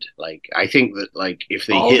did. Like, I think that like if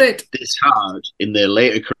they hit this hard in their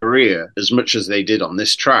later career as much as they did on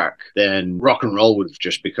this track, then rock and roll would have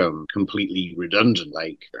just become completely redundant.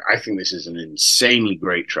 Like, I think this is an insanely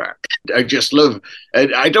great track. I just love,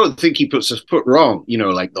 and I don't think he puts us foot wrong. You know,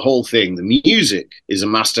 like the whole thing, the music is a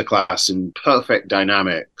masterclass in perfect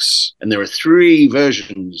dynamics, and there are 3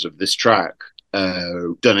 versions of this track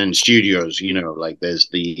done in studios. You know, like there's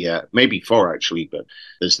the maybe 4 actually, but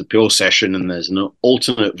there's the pure session and there's an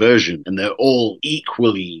alternate version, and they're all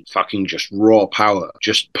equally fucking just raw power,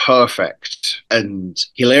 just perfect and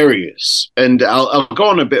hilarious. And I'll go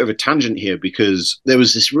on a bit of a tangent here, because there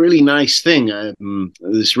was this really nice thing,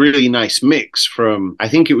 this really nice mix from, I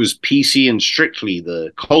think it was PC and Strictly,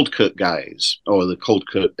 the Cold Cut guys, or the Cold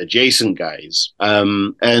Cut adjacent guys,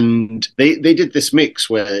 and they did this mix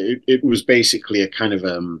where it was basically a kind of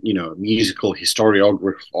musical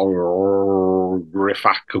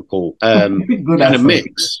historiographical kind of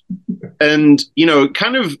mix. And you know,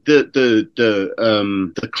 kind of the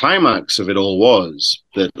climax of it all was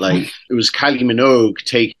that, like, it was Kylie Minogue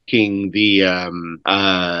taking the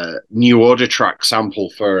New Order track sample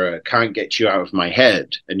for Can't Get You Out of My Head,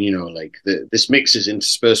 and you know, like this mix is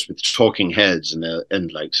interspersed with Talking Heads,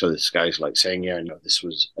 and like, so this guy's like saying, yeah, no, this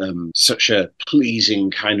was such a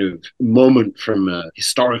pleasing kind of moment from a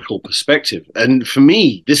historical perspective. And for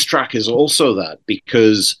me, this track is also that,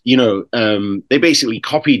 because you know, they basically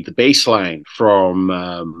copied the bass line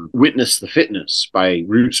from Witness the Fitness by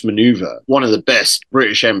Roots Maneuver, one of the best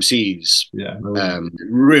British MCs. Yeah,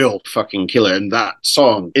 real fucking killer. And that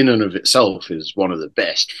song in and of itself is one of the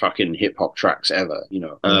best fucking hip hop tracks ever, you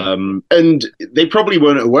know. And they probably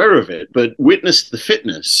weren't aware of it, but Witness the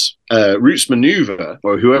Fitness, Roots Maneuver,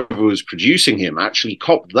 or whoever was producing him, actually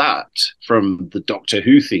copped that from the Doctor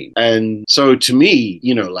Who theme. And so to me,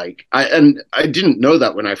 you know, like, I didn't know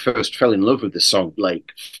that when I first fell in love with this song.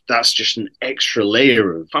 Like, that's just an extra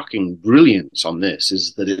layer of fucking brilliance on this,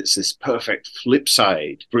 is that it's this perfect flip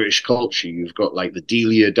side British culture. You've got like the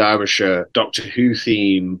Delia Derbyshire Doctor Who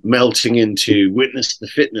theme melting into Witness the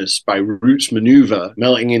Fitness by Roots Maneuver,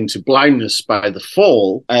 melting into Blindness by the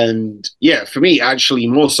Fall. And yeah, for me, actually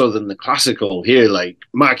more so than the classical here, like,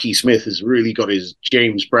 Marky Smith has really got his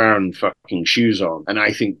James Brown fucking shoes on, and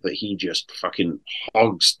I think that he just fucking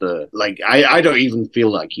hogs the, like, I don't even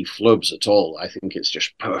feel like he flubs at all. I think it's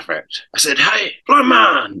just perfect. I said, hey, blind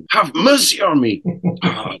man, have mercy on me.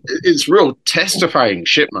 It's real testifying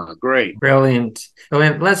shit, man. Great. Brilliant. Why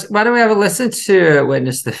don't we have a listen to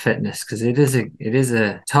Witness the Fitness, because it is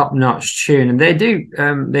a top-notch tune, and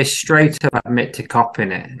they straight up admit to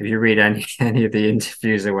copying it. If you read any of the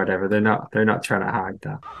interviews or whatever, they're not trying to hide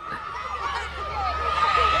that.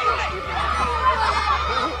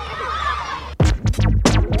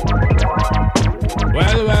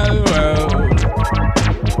 Well.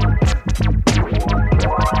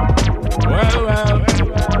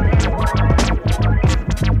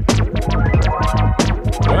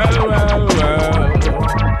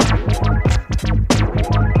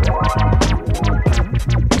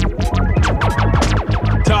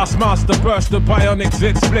 Taskmaster burst the bionic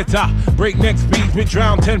zit splitter. Breakneck speeds, we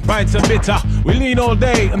drown 10 pints of bitter. We lean all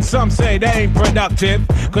day and some say they ain't productive.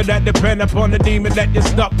 Could that depend upon the demon that you're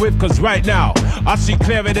stuck with? Cause right now, I see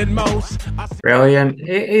clearer than most. Brilliant.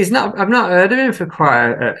 I've not heard of him for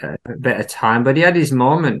quite a bit of time, but he had his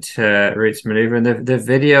moment, Roots Maneuver, and the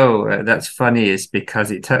video that's funny is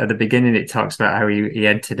because at the beginning it talks about how he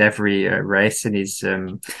entered every race in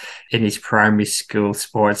his primary school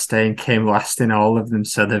sports day and came last in all of them.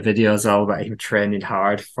 So the video is all about him training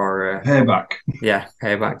hard for payback. Yeah,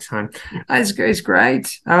 payback time. It's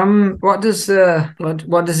great. What does the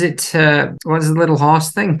little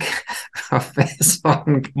horse think of this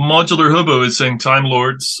song? Modular Hobo is saying Time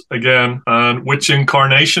Lords again, and which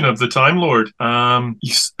incarnation of the Time Lord?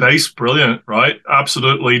 Bass, brilliant, right?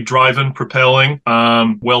 Absolutely driving, propelling,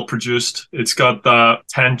 well produced. It's got that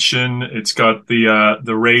tension. It's got the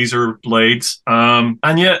razor blades.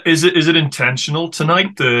 And yet, is it intentional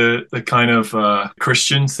tonight? The kind kind of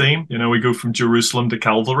Christian theme. You know, we go from Jerusalem to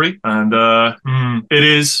Calvary, and it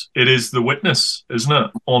is the witness, isn't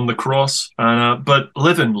it, on the cross? And but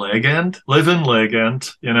living leg end.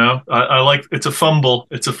 You know, I like it's a fumble,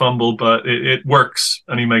 but it works,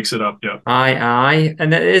 and he makes it up. Yeah. Aye.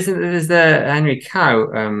 And there's the Henry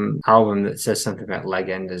Cow album that says something about leg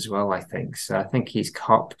end as well, I think. So I think he's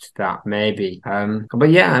copped that maybe. But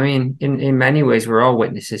yeah, I mean, in many ways, we're all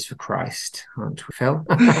witnesses for Christ, aren't we, Phil?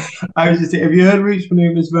 I was just saying, have you heard Rich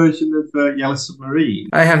Manuma's version of Yellow Submarine?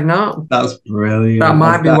 I have not. That's brilliant. That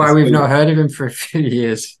might be why we've not heard of him for a few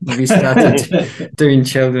years. We started doing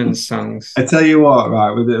children's songs. I tell you what,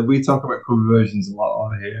 right, we talk about cover versions a lot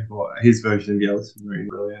on here, but his version of Yellow Submarine is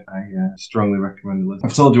brilliant. I strongly recommend it.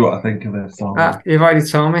 I've told you what I think of this song. You've already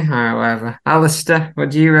told me, however. Alistair,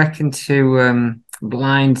 what do you reckon to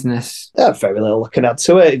Blindness? Very little I can add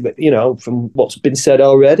to it, but, you know, from what's been said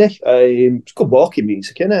already. It's good walking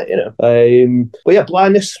music, isn't it? You know. But yeah,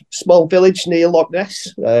 Blindness, small village near Loch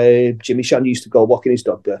Ness. Jimmy Shan used to go walking his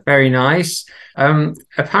dog there. Very nice.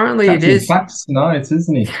 Apparently That's it is facts tonight,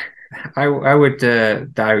 isn't he? I would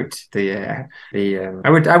doubt the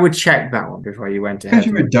I would check that one before you went ahead.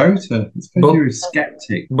 Because you're a doubter. It's because you're a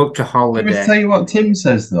skeptic. Booked a holiday. Let me tell you what Tim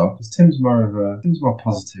says though, because Tim's more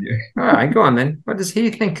positive. All right, go on then. What does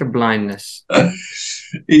he think of Blindness?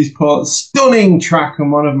 He's put stunning track, and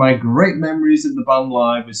one of my great memories of the band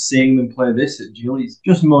live was seeing them play this at Julie's.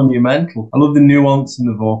 Just monumental. I love the nuance in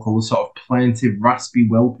the vocal, the sort of plaintive, raspy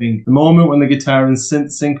whelping. The moment when the guitar and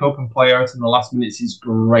synth sync up and play out in the last minutes is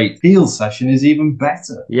great. Field session is even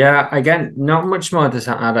better. Yeah, again, not much more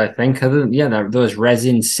to add, I think, other than those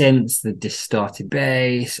resin synths, the distorted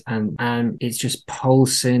bass, and it's just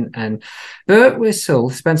pulsing. And Spencer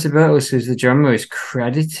Birtwistle, who's the drummer, is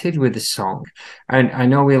credited with the song. And I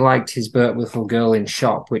know we liked his Birtwistle Girl in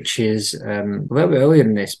Shop, which is a little bit earlier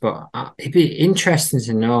than this, but it'd be interesting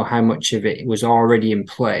to know how much of it was already in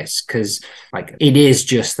place, because like it is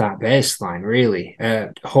just that bass line, really,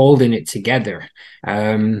 holding it together.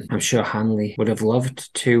 I'm sure Hanley would have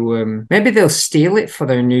loved to. Maybe they'll steal it for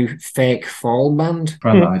their new fake Fall band.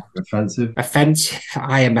 Offensive.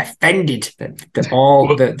 I am offended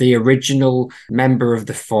that the original member of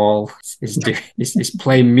the Fall is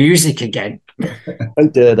playing music again. How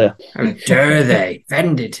dare they? How dare they?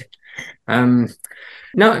 Offended.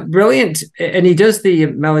 No, brilliant. And he does the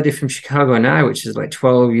melody from Chicago Now, which is like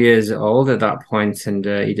 12 years old at that point, and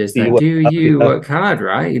he does that. Do you work hard,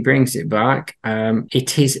 right? He brings it back.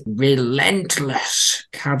 It is relentless.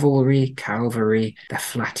 Cavalry, Calvary, the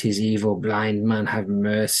flat is evil, blind man, have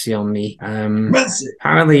mercy on me.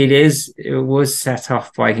 Apparently it was set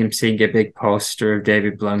off by him seeing a big poster of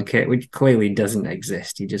David Blunkett, which clearly doesn't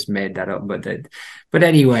exist. He just made that up, but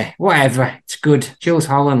anyway, whatever. It's good. Jules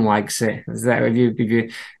Holland likes it. If you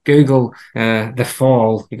Google The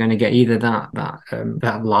Fall, you're going to get either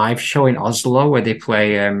that live show in Oslo where they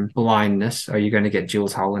play Blindness, or you're going to get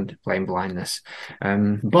Jules Holland playing Blindness.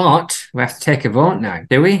 But we have to take a vote now,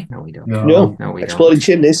 do we? No, we don't. No, we Exploding don't.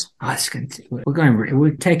 Chimneys. Oh,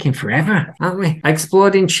 we're taking forever, aren't we?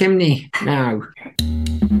 Exploding Chimney now.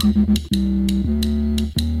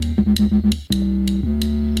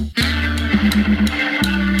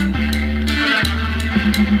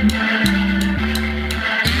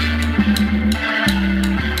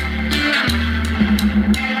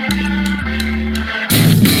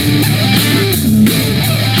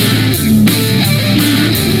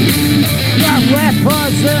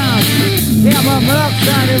 Yeah, I'm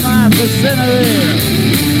outside in my vicinity.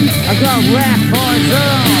 I got rat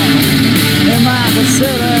poison in my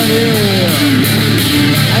vicinity.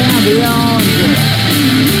 I am beyond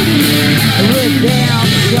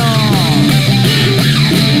redemption.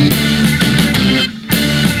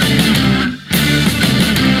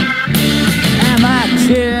 And my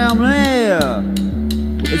chimney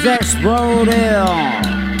is exploding.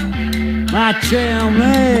 My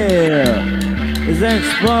chimney is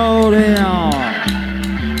exploding.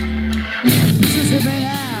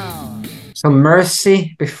 So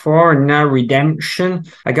Mercy before and now Redemption.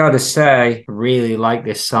 I gotta say, I really like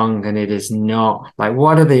this song, and it is not like,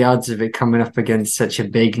 what are the odds of it coming up against such a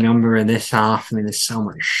big number in this half? I mean, there's so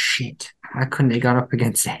much shit. How couldn't it got up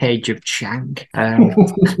against the Age of Chank?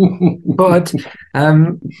 But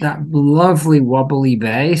that lovely wobbly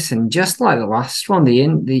bass, and just like the last one, the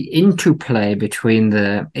interplay between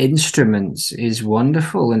the instruments is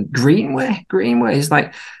wonderful. And Greenway is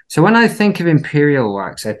like, so when I think of Imperial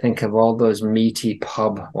Wax, I think of all those meaty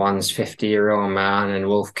pub ones, 50-Year-Old Man and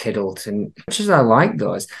Wolf Kiddleton. Much as I like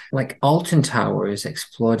those, like Alton Towers,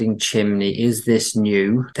 Exploding Chimney, Is This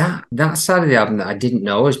New? That side of the album that I didn't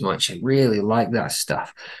know as much, I really really like that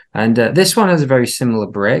stuff. And this one has a very similar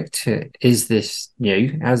break to Is This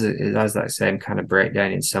New? It has that same kind of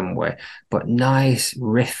breakdown in some way, but nice,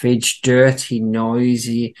 riffage, dirty,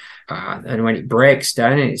 noisy. And when it breaks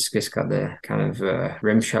down, it's just got the kind of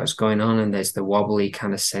rim shots going on, and there's the wobbly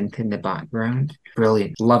kind of synth in the background.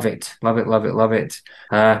 Brilliant. Love it. Love it, love it, love it.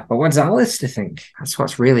 But what does Alice to think? That's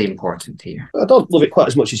what's really important here. I don't love it quite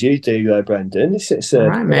as much as you do, Brendan. It's all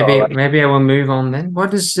right, maybe I will move on then.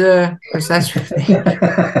 What does Ezra think?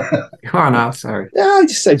 Go on, Al, sorry. Yeah, it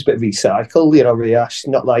just sounds a bit recycled, rehash,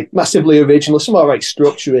 not like massively original. Some all right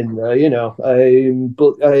structure in there,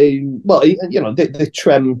 the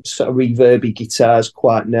trem sort of reverby guitar's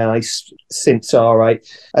quite nice. Synth's all right.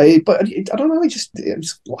 But I don't know, it's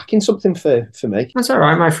lacking something for me. That's all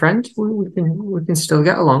right, my friend. We can still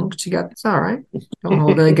get along together. It's all right. Don't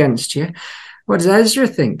hold it against you. What does Ezra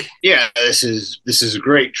think? Yeah, this is a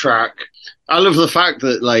great track. I love the fact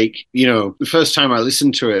that, the first time I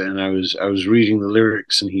listened to it and I was reading the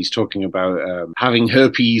lyrics, and he's talking about having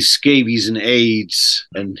herpes, scabies, and AIDS,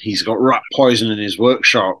 and he's got rat poison in his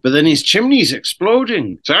workshop, but then his chimney's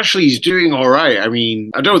exploding. So actually he's doing all right. I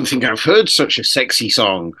mean, I don't think I've heard such a sexy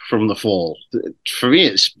song from the Fall. For me,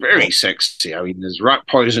 it's very sexy. I mean, there's rat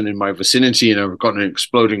poison in my vicinity and I've got an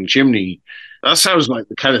exploding chimney. That sounds like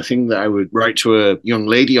the kind of thing that I would write to a young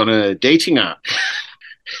lady on a dating app.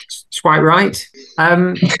 It's quite right.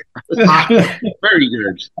 Very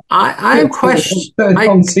good. I question,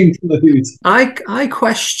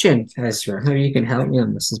 Ezra. Maybe you can help me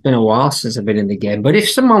on this. It's been a while since I've been in the game. But if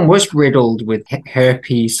someone was riddled with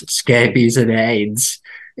herpes, scabies, and AIDS,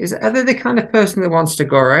 are they the kind of person that wants to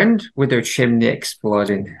go around with their chimney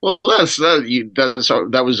exploding? Well,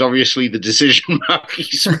 that was obviously the decision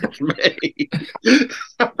he's made.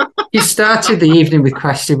 He started the evening with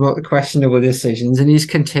questionable decisions, and he's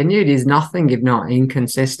continued. He's nothing if not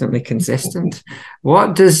inconsistently consistent.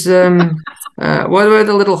 What does what about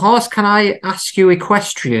the little horse? Can I ask you,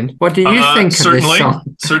 equestrian? What do you think of this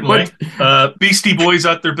song? Certainly. Beastie Boys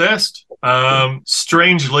at their best.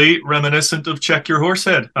 Strangely reminiscent of Check Your Horse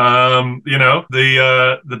Head.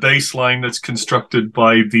 The bass line that's constructed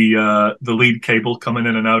by the lead cable coming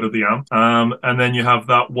in and out of the amp. And then you have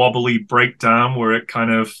that wobbly breakdown where it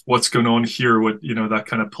kind of, what's going on here with, that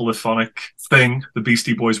kind of polyphonic thing the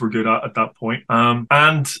Beastie Boys were good at that point.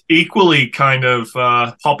 And equally kind of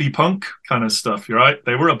poppy punk kind of stuff, you're right?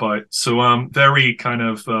 They were about. So very kind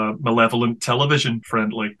of malevolent television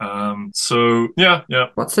friendly. Yeah.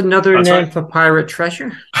 What's another name for pirate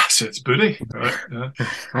treasure? It's booty. Right, yeah.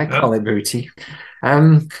 I call it booty.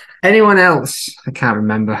 Anyone else? I can't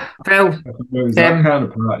remember. Phil. That kind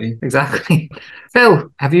of party. Exactly.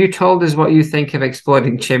 Phil, have you told us what you think of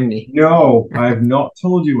Exploding Chimney? No, I have not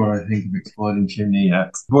told you what I think of Exploding Chimney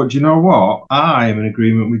yet. But do you know what? I am in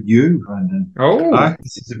agreement with you, Brandon. Oh.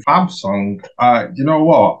 This is a fab song. Do you know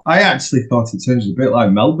what? I actually thought it sounded a bit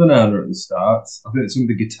like Mel Banana at the start. I think some of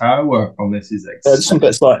the guitar work on this is some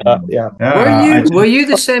bits like that, yeah. Were you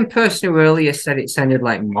the same person who earlier said it sounded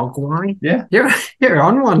like Mogwai? Yeah. You're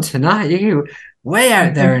on one tonight. You're way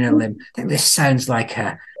out there in a limb. I think this sounds like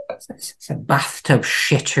it's a bathtub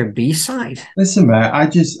shitter B-side. Listen, mate, I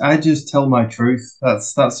just tell my truth.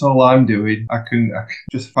 That's all I'm doing. I can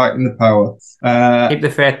just fighting the power. Keep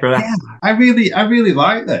the faith, brother. Yeah, I really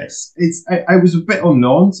like this. I was a bit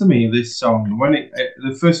unknown to me, this song. When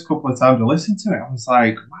the first couple of times I listened to it, I was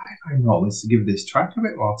like, why have I not listened to give this track a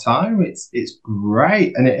bit more time? It's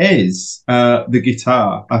great, and it is the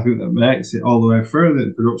guitar. I think that makes it all the way through.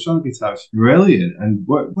 The production on the guitar is brilliant. And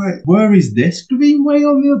where is this Greenway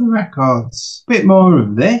on the other records? A bit more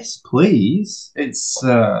of this, please. It's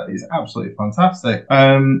absolutely fantastic.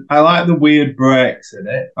 I like the weird breaks in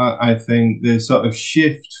it. I think the sort of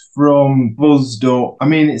shift from buzzed up. I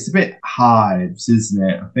mean, it's a bit Hives, isn't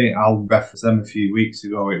it? I think I'll reference them a few weeks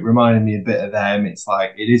ago. It reminded me a bit of them. It's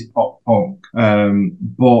like, it is pop punk,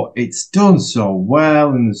 but it's done so well,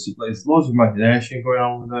 and there's loads of imagination going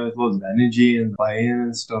on with it. There's loads of energy and playing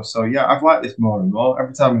and stuff. So yeah, I've liked this more and more.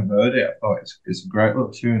 Every time I've heard it, I thought it's a great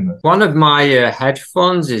little tune. One of my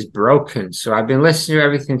headphones is broken, so I've been listening to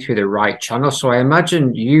everything through the right channel. So I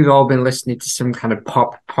imagine you've all been listening to some kind of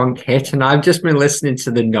pop punk hit, and I've just been listening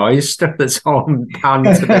to the noise stuff that's on pan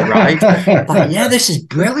to the right. Like, yeah, this is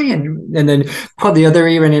brilliant. And then put the other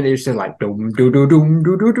ear in it, it's just like doom doo doo doom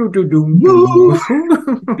doo doo doo doo doom.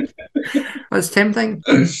 What's Tim think?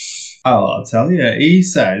 I'll tell you. He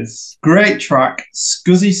says, great track,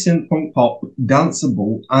 scuzzy synth-punk pop,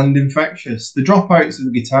 danceable and infectious. The dropouts of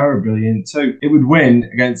the guitar are brilliant too. It would win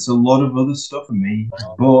against a lot of other stuff for me,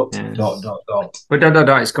 but ... But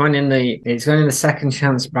it's going in the second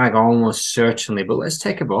chance bag almost certainly. But let's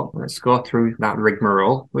take a vote. Let's go through that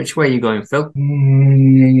rigmarole. Which way are you going, Phil?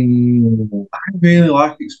 I really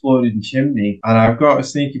like Exploding Chimney, and I've got a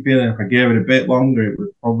sneaky feeling if I gave it a bit longer, it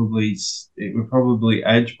would probably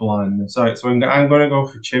edge Blindness. So I'm going to go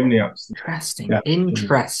for Chimney. Actually.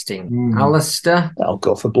 Interesting. Alistair? I'll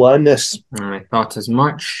go for Blindness. I thought as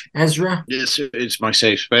much. Ezra? It's my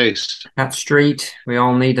safe space. That street. We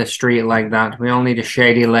all need a street like that. We all need a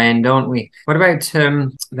shady lane, don't we? What about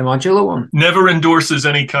the Modular one? Never endorses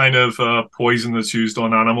any kind of poison that's used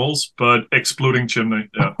on animals, but Exploding Chimney.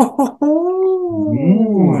 Yeah.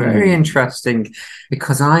 Ooh, very interesting.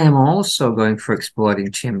 Because I am also going for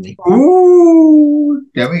Exploding Chimney. Ooh,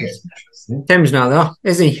 there we go. Interesting. Tim's not though,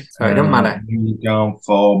 is he? So it don't matter. You're going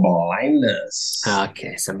for Blindness.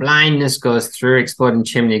 Okay, so Blindness goes through, Exploding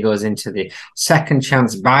Chimney goes into the second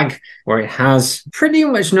chance bag, where it has pretty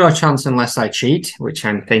much no chance unless I cheat, which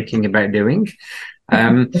I'm thinking about doing.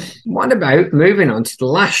 What about moving on to the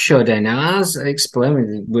last showdown? Now, as I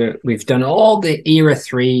explained, we've done all the Era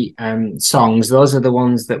 3 songs. Those are the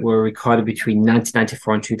ones that were recorded between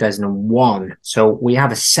 1994 and 2001. So we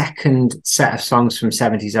have a second set of songs from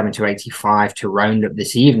 77 to 85 to round up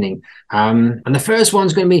this evening. And the first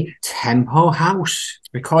one's going to be Tempo House,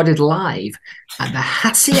 recorded live at the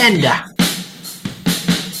Hacienda.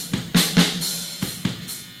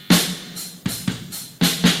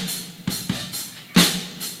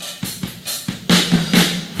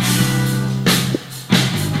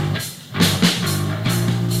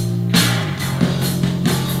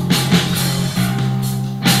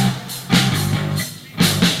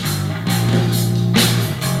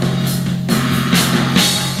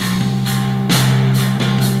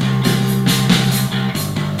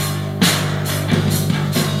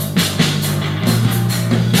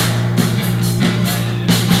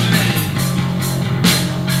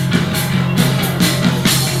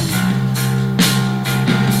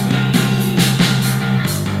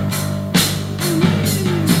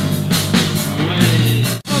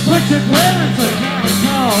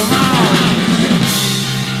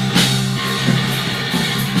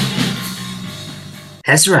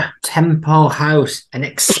 Ezra, Tempo House, an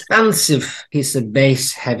expansive piece of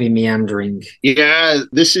bass, heavy meandering. Yeah,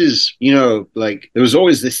 this is, there was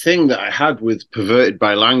always this thing that I had with Perverted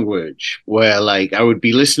by Language, where I would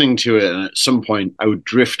be listening to it and at some point I would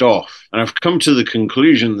drift off. And I've come to the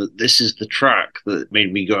conclusion that this is the track that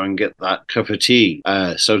made me go and get that cup of tea,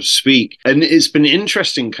 so to speak. And it's been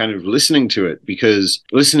interesting kind of listening to it, because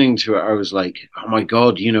listening to it, I was like, oh my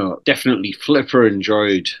God, definitely Flipper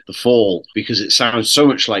enjoyed The Fall, because it sounds so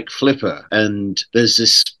much like Flipper. And there's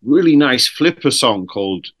this really nice Flipper song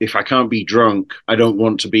called If I Can't Be Drunk, I Don't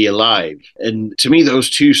Want to Be Alive. And to me, those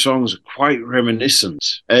two songs are quite reminiscent.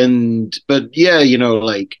 But yeah,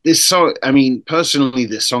 this song, personally,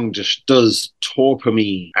 this song just does torpor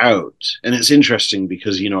me out. And it's interesting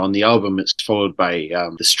because, on the album, it's followed by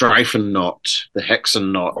the Streifen Knot, the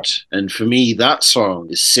Hexen Knot. And for me, that song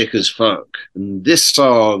is sick as fuck. And this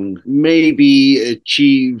song maybe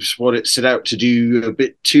achieves what it set out to do a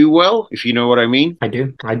bit too well, if you know what I mean. I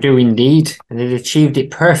do indeed. And it achieved it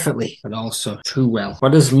perfectly, but also too well.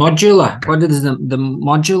 What does the Modular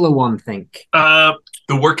one think?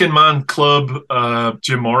 The Working Man Club,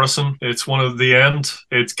 Jim Morrison. It's one of the end.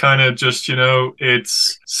 It's kind of just,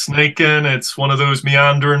 it's snaking. It's one of those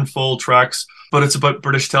meandering full tracks. But it's about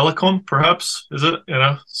British Telecom, perhaps, is it?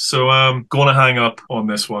 So I'm going to hang up on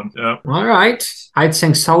this one. Yeah. All right. I'd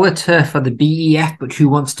sing Solitaire for the BEF, but who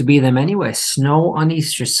wants to be them anyway? Snow on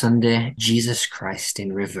Easter Sunday, Jesus Christ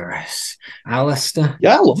in reverse. Alistair?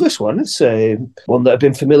 Yeah, I love this one. It's one that I've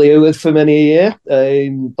been familiar with for many a year. I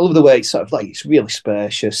love the way it's it's really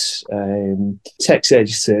spacious. Takes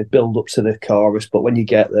ages to build up to the chorus, but when you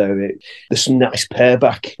get there, there's some nice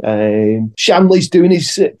payback. Shanley's doing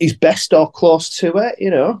his best or close to it,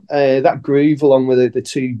 that groove along with the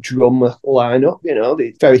two drum lineup,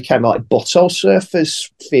 the very kind of like Botto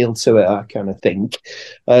Surfers feel to it, I kind of think.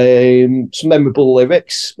 Some memorable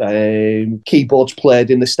lyrics, keyboards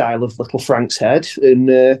played in the style of Little Frank's Head, and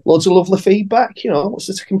loads of lovely feedback. What's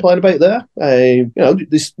there to complain about there?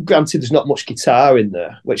 Granted, there's not much guitar in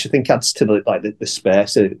there, which I think adds to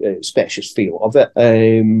the spacious feel of it.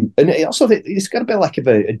 And it also, it's got a bit of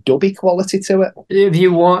a dubby quality to it. If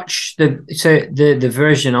you watch so so the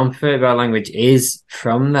version on Further Language is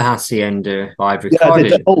from the Hacienda live Yeah, I recording.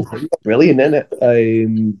 did the whole thing. Brilliant, isn't it?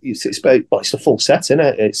 It's about, well, it's a full set, isn't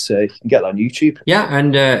it? It's you can get that on YouTube. Yeah,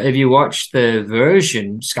 and if you watch the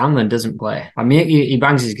version, Scanlon doesn't play. I mean, he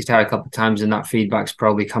bangs his guitar a couple of times, and that feedback's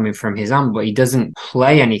probably coming from his amp, but he doesn't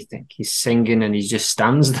play anything. He's singing, and he just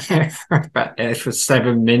stands there for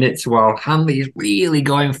 7 minutes while Hanley is really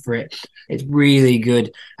going for it. It's really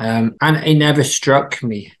good. And it never struck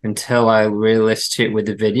me until I realized it with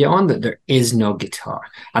the video on that there is no guitar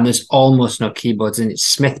and there's almost no keyboards, and it's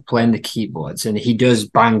Smith playing the keyboards, and he does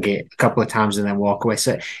bang it a couple of times and then walk away.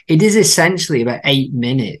 So it is essentially about 8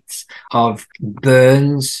 minutes of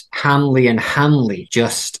Burns, Hanley, and Hanley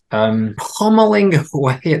just pummeling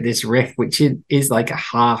away at this riff, which is like a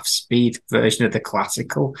half-speed version of the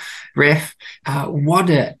classical riff. What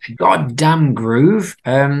a goddamn groove.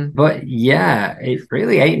 But yeah, it's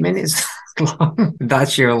really 8 minutes long.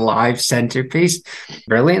 That's your live centerpiece.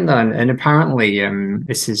 Brilliant, though. And apparently,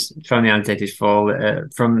 this is from the Annotated Fall,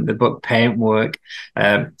 from the book Paintwork.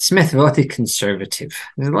 Smith voted conservative.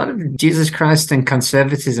 There's a lot of Jesus Christ and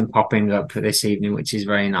conservatism popping up for this evening, which is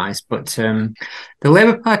very nice. But the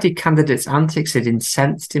Labour Party candidate's antics had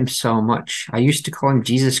incensed him so much. I used to call him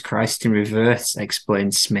Jesus Christ in reverse,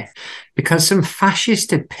 explained Smith, because some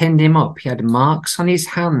fascist had pinned him up. He had marks on his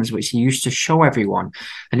hands, which he used to show everyone.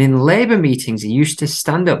 And in Labour meetings, he used to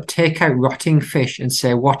stand up, take out rotting fish, and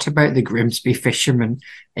say, "What about the Grimsby fishermen?"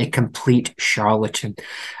 A complete charlatan.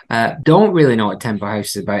 Don't really know what Tempo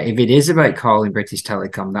House is about. If it is about calling British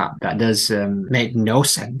Telecom, that does make no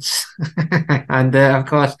sense. And of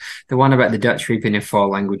course, the one about the Dutch reaping in 4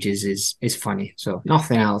 languages is funny. So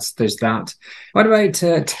nothing else. There's that. What about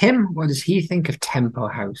Tim? What does he think of Tempo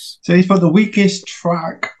House? So he's got the weakest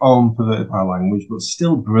track on Perverted by Language, but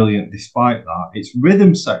still brilliant despite that. It's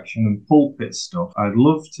rhythm section and pulpit stuff. I'd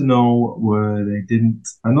love to know where they didn't.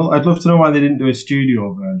 I'd love to know why they didn't do a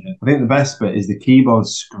studio version. I think the best bit is the keyboard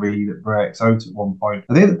scree that breaks out at one point.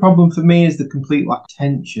 I think the problem for me is the complete lack of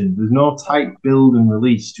tension. There's no tight build and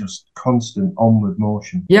release, just constant onward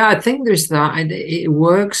motion. Yeah, I think there's that. It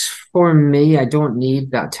works for me. I don't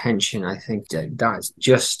need that tension. I think that's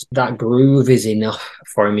just, that groove is enough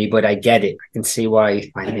for me, but I get it. I can see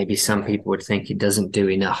why maybe some people would think it doesn't do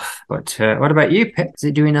enough. But what about you, Pip? Does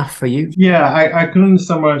it do enough for you? Yeah, I can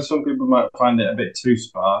understand why some people might find it a bit too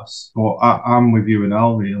sparse, but I'm with you and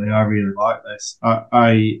Al, really. I really like this.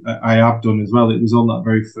 I have done as well. It was on that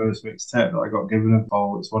very first mixtape that I got given a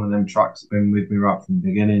F.A.L.L.O.U.T.P.O.D.C.A.S.T. It's one of them tracks that's been with me right from the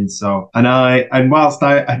beginning. So, and whilst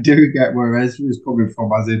I do get where Ezra is coming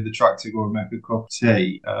from, as in the track to go and make a cup of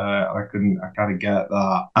tea, I kind of get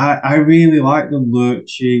that. I really like the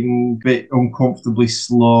lurching, bit uncomfortably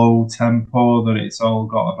slow tempo that it's all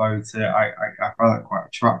got about it. I find that quite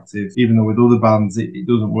attractive, even though with other bands it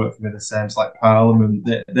doesn't work for me the same. It's like Parliament,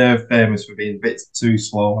 they're famous for being a bit too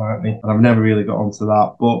slow, aren't they? And I've never really got onto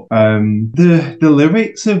that. But the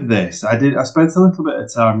lyrics of this, I spent a little bit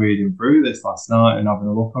of time reading through this last night and having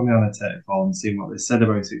a look on the Annotated Fall and seeing what they said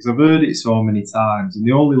about it, because I've heard it so many times, and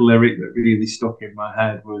the only lyric that really stuck in my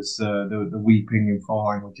head was the weeping in 4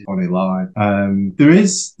 languages on it live.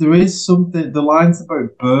 There is something, the lines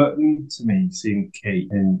about Burton to me seem key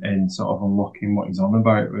in sort of unlocking what he's on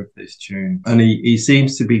about with this tune, and he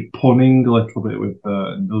seems to be punning a little bit with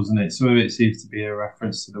Burton, doesn't it? Some of it seems to be a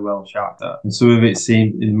reference to the Welsh actor, and some of it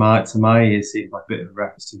seems, to my ear, seems like a bit of a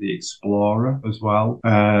reference to the Explorer as well.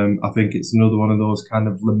 I think it's another one of those kind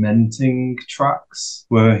of lamenting tracks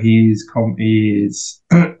where he's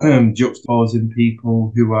juxtaposing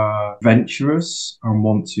people who are adventurous and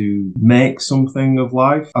want to make something of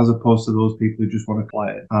life, as opposed to those people who just want to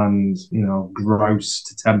play it and, grouse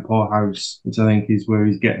to tempo house, which I think is where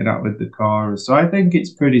he's getting at with the chorus. So I think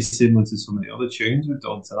it's pretty similar to some of the other tunes we've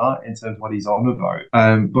done tonight in terms of what he's on about.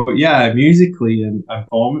 But yeah, musically and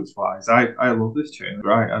performance-wise, I love this tune,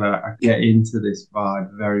 right? And I get into this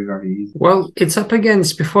vibe very, very easily. Well, it's up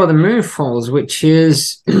against Before the Moon Falls, which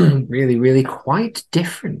is really, really quite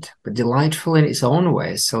different, but delightful in its own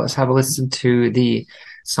way. So let's have a listen to the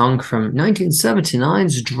song from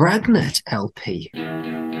 1979's Dragnet LP. We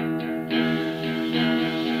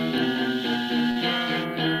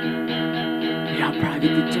are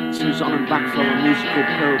private detectives on and back from a musical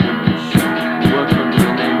pilgrimage, work under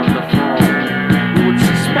the name of the F.A.L.L.O.U.T.P.O.D.C.A.S.T. Who would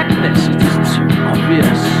suspect this? It is too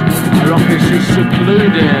obvious. Our office is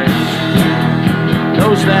secluded.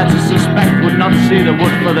 Those there to suspect would not see the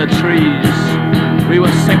wood for the trees. We were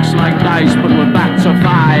 6 like dice, but we're back to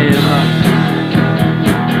 5.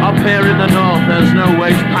 Up here in the north, there's no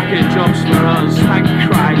wage packet jobs for us, thank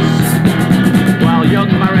Christ. While young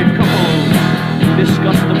married couples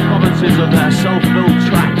discuss the poverties of their self-built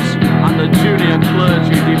tracks and the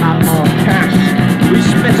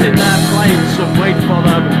in their place and wait for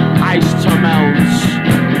them ice to melt.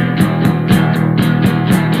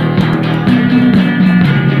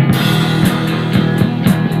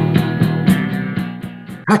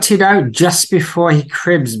 Cut out just before he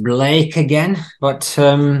cribs Blake again. But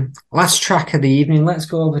last track of the evening, let's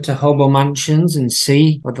go over to Hobo Mansions and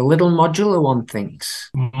see what the little Modular one thinks.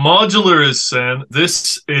 Modular is saying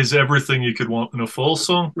this is everything you could want in a Fall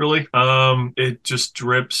song, really. It just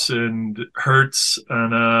drips and hurts,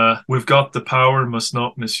 and we've got the power, must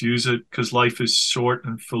not misuse it, because life is short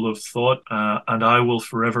and full of thought, and I will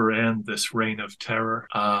forever end this reign of terror.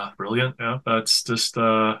 Brilliant, yeah. That's just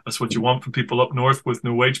that's what you want from people up north with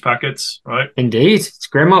no wage packets, right? Indeed, it's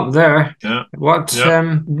grim up there. Yeah. What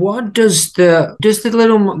does the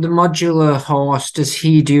Modular horse, does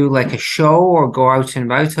he do like a show or go out and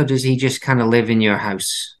about, or does he just kind of live in your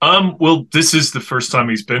house? Well, this is the first time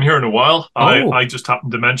he's been here in a while. Oh. I just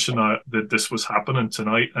happened to mention that this was happening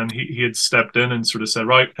tonight, and he had stepped in and sort of said,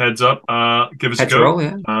 right, heads up, give us a go. Roll,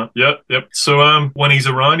 yeah. Yep. So when he's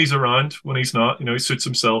around, he's around. When he's not, he suits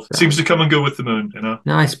himself. Right. Seems to come and go with the moon,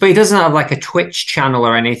 Nice, but he doesn't have like a Twitch channel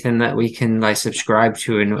or anything that we can like subscribe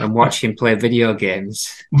to and watch him play video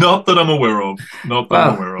games. Not that I'm aware of.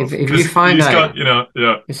 If you find out,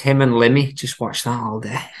 yeah, it's him and Limmy. Just watch that all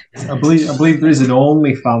day. I believe there is an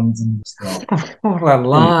OnlyFans and stuff. Oh la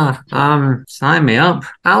la! Sign me up,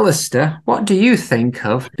 Alistair. What do you think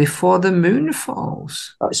of Before the Moon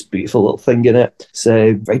Falls? That's a beautiful little thing, isn't it? It's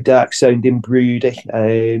very dark sounding, broody.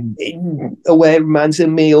 In a way, it reminds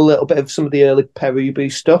me a little bit of some of the early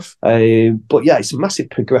Perubu stuff. But yeah, it's a massive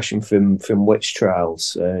progression from Witch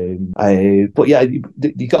Trials. But yeah,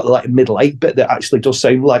 you got like a middle 8-bit that actually does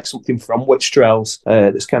sound like something from Witch Trials.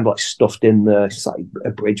 That's kind of like stuffed in there. It's like a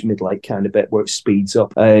bridge middle 8 kind of bit where it speeds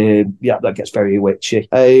up. Yeah, that gets very witchy.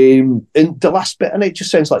 And the last bit, and it just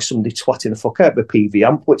sounds like somebody twatting the fuck out of a PV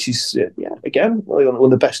amp, which is again one of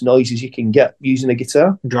the best noises you can get using a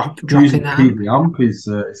guitar. Using a PV amp is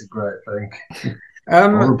a great thing.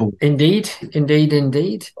 Horrible. Indeed.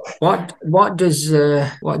 What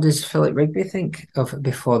does Philip Rigby think of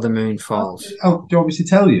Before the Moon Falls? Do you want me to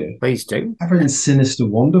tell you? Please do. I've written sinister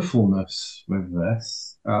wonderfulness with this.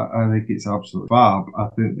 I think it's absolute fab. I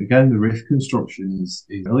think again the riff construction is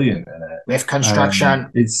brilliant in it. Riff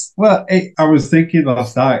construction. I was thinking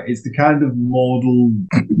last night. It's the kind of modal.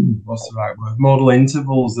 What's the right word? Modal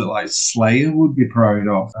intervals that like Slayer would be proud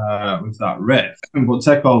of with that riff, but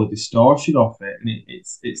take all the distortion off it, and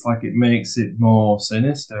it's like it makes it more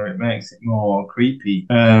sinister. It makes it more creepy.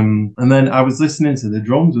 And then I was listening to the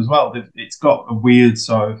drums as well. It's got a weird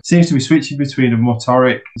sort of seems to be switching between a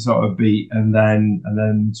motoric sort of beat and then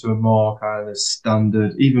to a more kind of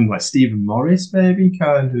standard, even like Stephen Morris maybe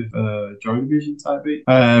kind of Joy Division type beat.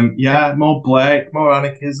 More Blake, more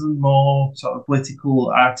anarchism, more sort of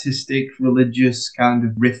political, artistic, religious kind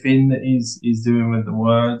of riffing that he's doing with the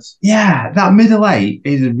words. Yeah, that middle 8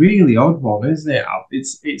 is a really odd one, isn't it?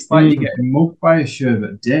 It's like you're getting mugged by a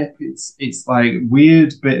sherbet dip. It's like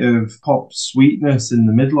weird bit of pop sweetness in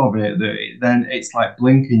the middle of it that then it's like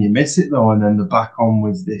blink and you miss it though, and then the back on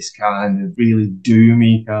with this kind of really doomy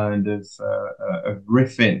kind of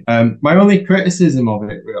riffing. My only criticism of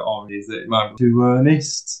it is that it might be too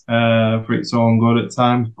earnest for its own good at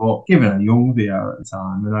times, but given a young VR at the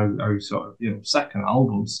time and how sort of second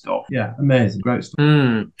album stuff, yeah, amazing, great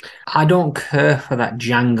stuff. I don't care for that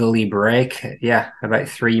jangly break. Yeah, about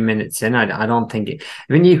 3 minutes in, I don't think it.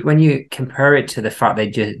 When you compare it to the fact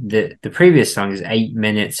the previous song is 8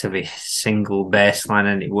 minutes of a single bass line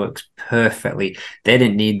and it works perfectly. They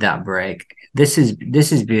didn't need that break. This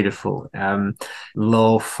is beautiful.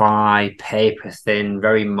 Lo-fi, paper thin,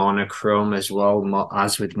 very monochrome as well,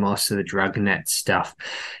 as with most of the Dragnet stuff.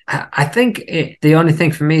 I think the only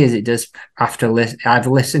thing for me is it does I've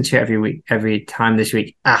listened to it every time this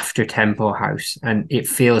week after Tempo House, and it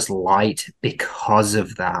feels light because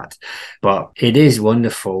of that. But it is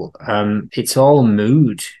wonderful. It's all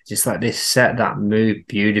mood, just like they set that mood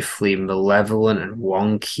beautifully, malevolent and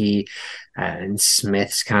wonky. And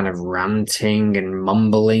Smith's kind of ranting and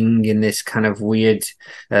mumbling in this kind of weird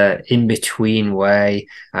in-between way.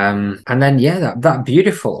 And then, that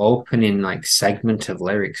beautiful opening like segment of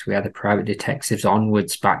lyrics. We are the private detectives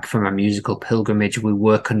onwards back from a musical pilgrimage. We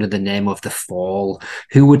work under the name of the Fall.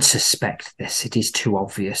 Who would suspect this? It is too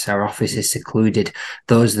obvious. Our office is secluded.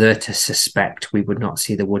 Those there to suspect we would not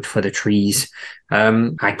see the wood for the trees.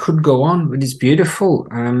 I could go on, but it's beautiful.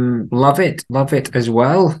 Love it as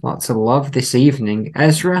well. Lots of love this evening.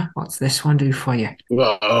 Ezra, what's this one do for you?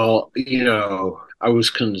 Well, I was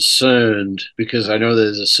concerned because I know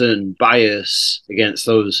there's a certain bias against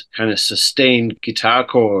those kind of sustained guitar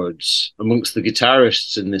chords amongst the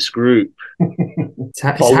guitarists in this group. It's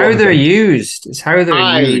how they're used. It's how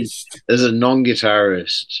they're used. As a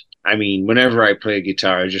non-guitarist, I mean, whenever I play a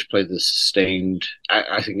guitar, I just play the sustained.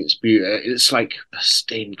 I think it's beautiful. It's like a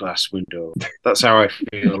stained glass window. That's how I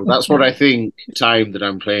feel. That's what I think. Time that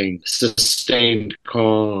I'm playing sustained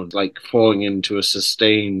chords, like falling into a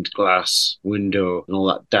sustained glass window, and all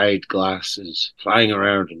that dyed glass is flying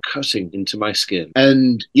around and cutting into my skin.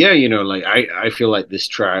 And yeah, you know, like I feel like this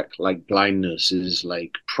track, like Blindness, is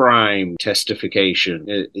like prime testification.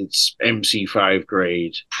 It's MC5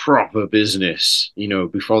 grade, proper business. You know,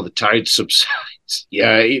 before the tide subsides.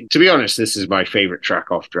 Yeah, to be honest, this is my favorite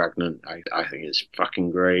track off Dragnet. I think it's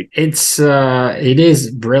fucking great. It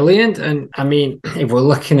is brilliant, and I mean, if we're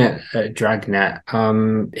looking at Dragnet,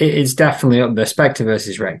 it's definitely up there. Spectre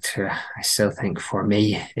versus Rector, I still think for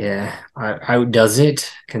me, yeah, outdoes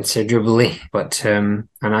it considerably. But and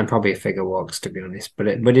I'm probably a Figure Walks, to be honest. But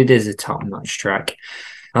it is a top-notch track.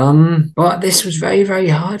 But this was very, very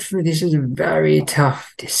hard for me. This is a very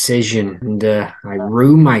tough decision, and I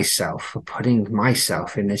rue myself for putting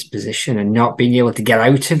myself in this position and not being able to get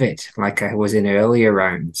out of it like I was in earlier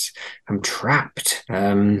rounds. I'm trapped.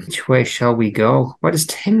 Which way shall we go? What does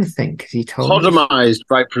Tim think? He told Sodomized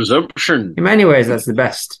by presumption. In many ways, that's the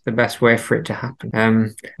best way for it to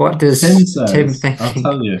happen. What does Tim think? I'll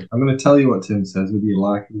tell you. I'm going to tell you what Tim says, whether you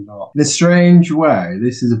like it or not. In a strange way,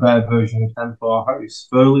 this is a better version of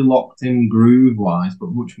F.A.L.L.O.U.T.P.O.D.C.A.S.T. Fairly locked in groove-wise,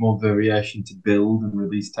 but much more variation to build and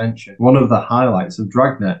release tension. One of the highlights of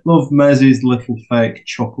Dragnet. Love Mez's little fake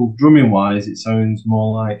chuckle. Drumming-wise, it sounds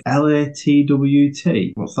more like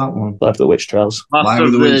L.A.T.W.T. What's that one? Live the Witch Trials.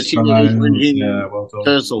 Live the Witch Trials. Yeah, well done.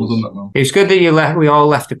 It was good that we all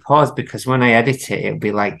left a pause, because when I edit it, it'll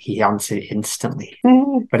be like he answered instantly.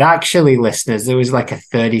 But actually, listeners, there was like a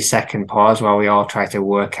 30-second pause while we all tried to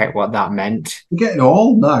work out what that meant. We're getting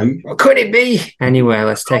old now. What could it be? Anyway,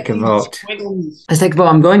 let's take a vote.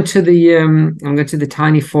 I'm going to the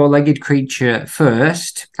tiny four-legged creature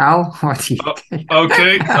first. Al, what do you think?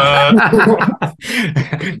 Okay.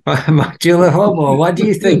 Modular Hobo, what do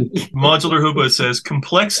you think? Modular Hobo says,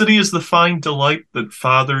 complexity is the fine delight that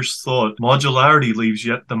fathers thought. Modularity leaves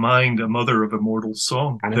yet the mind a mother of immortal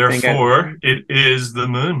song. Therefore, it is the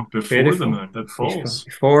moon before the moon that falls.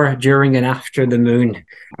 Before, during, and after the moon.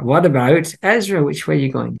 What about Ezra? Which way are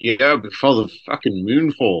you going? Yeah, before the fucking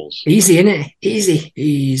moon falls. Easy, innit? Easy.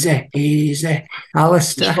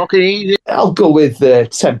 Alistair. It's fucking easy. I'll go with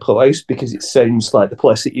Tempo-House because it sounds like the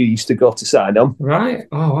place that you used to go to sign on. Right.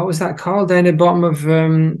 Oh, what was that called down the bottom of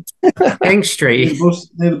King Street?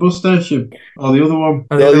 Near the bus station. Or the other one.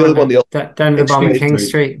 Oh, the other one. Down the bottom of King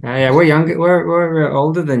Street. Yeah, we're younger. We're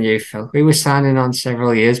older than you, Phil. We were signing on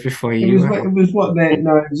several years before you. It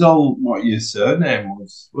was all what your surname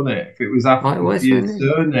was, wasn't it? If it was after your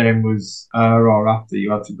surname was or after,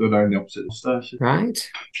 you had to go down the opposite station. Right.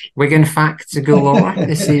 Wigan facts galore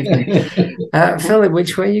this evening. Philip,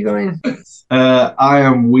 which way are you going? I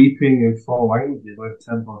am weeping in four languages like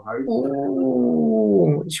Tempo-House.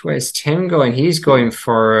 Oh, which way is Tim going? He's going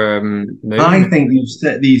for moon. I think you've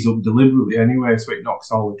set these up deliberately anyway, so it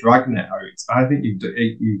knocks all the Dragnet out. I think you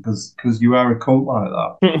because you are a cult like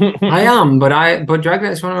that. I am, but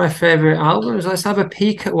Dragnet is one of my favourite albums. Let's have a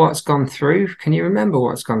peek at what's gone through. Can you remember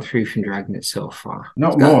what's gone through from Dragnet so far?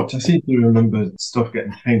 Not much. I seem to remember stuff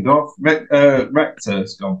getting pinged off.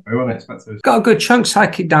 Rector's gone through, unexpected. Got a good chunk.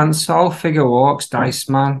 Psychic Dancehall, Figure Walks, Dice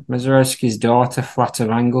Man, Mazursky's Daughter, Flatter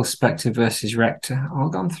Wrangle, Spectre versus Rector, all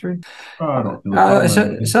gone through.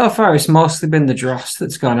 So far, it's mostly been the dross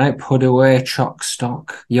that's gone out. Put Away, Chock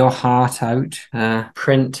Stock, Your Heart Out,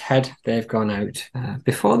 Print Head, they've gone out.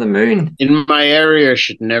 Before the Moon. In my area,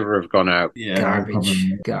 should never have gone out. Yeah, Garbage.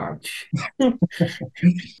 Do you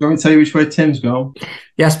want me to tell you which way Tim's gone?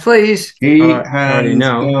 Yes, please. He already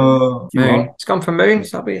know. Moon. It's gone for Moon,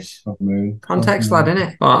 it's obvious. Moon. Context lad,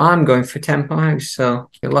 innit? Well, I'm going for Tempo-House, so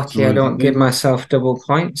you're lucky I don't give myself double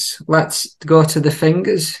points. Let's go to the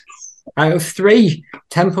fingers. Out of 3,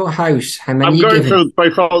 Tempo-House. How many? I'm going for By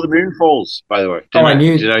Far the Moon Falls, by the way. I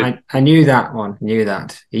knew that one. Knew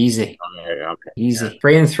that. Easy. Okay. Easy.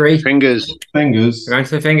 3 and 3. Fingers. We're going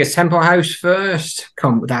to the fingers. Tempo-House first.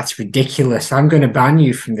 Come, that's ridiculous. I'm going to ban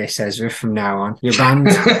you from this, Ezra, from now on. You're banned.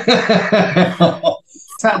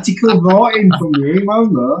 Tactical voting from you,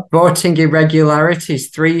 man, though. Voting irregularities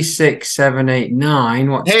 3, 6, 7, 8,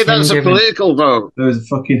 9. What's Hey, Tim that's a given? political vote. There was a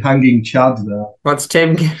fucking hanging Chad there. What's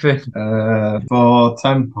Tim given? For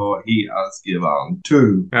tempo, he has given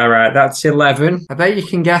 2. All right, that's 11. I bet you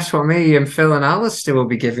can guess what me and Phil and Alistair will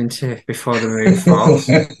be giving to Before the Moon Falls.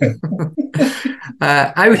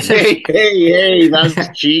 Out of... Hey, that's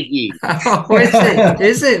cheeky. Oh, is it?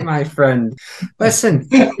 Is it, my friend? Listen,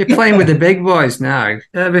 you're playing with the big boys now.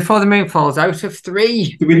 Before the Moon Falls, out of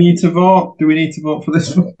 3. Do we need to vote? Do we need to vote for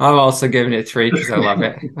this one? I'm also giving it 3 because I love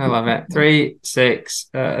it. I love it. 3, 6,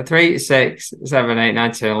 7, 8,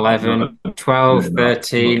 9, 10, 11, 12,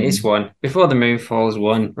 13. It's 1. Before the Moon Falls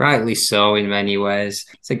 1. Rightly so in many ways.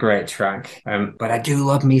 It's a great track. But I do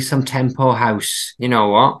love me some Tempo House. You know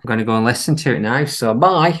what? I'm going to go and listen to it now. So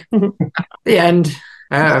bye. The end.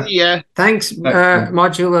 Yeah. Thanks,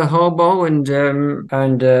 Modular Hobo and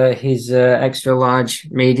his extra large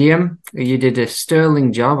medium. You did a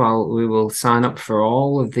sterling job. We will sign up for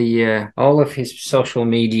all of his social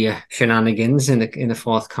media shenanigans in the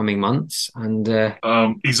forthcoming months. And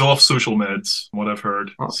he's off social meds, from what I've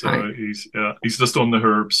heard. Okay. So he's just on the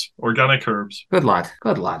herbs, organic herbs. Good lad.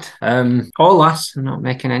 All last. I'm not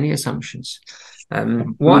making any assumptions.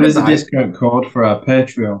 There is a discount code for our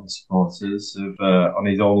Patreon supporters on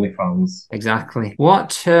his OnlyFans. Exactly.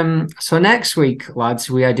 So next week, lads,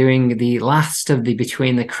 we are doing the last of the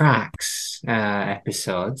Between the Cracks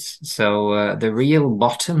episodes. So the real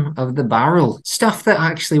bottom of the barrel stuff that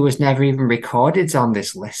actually was never even recorded on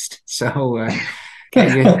this list. So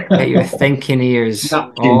get your thinking ears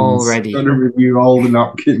all ready. Got to review all the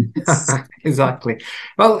napkins. Exactly.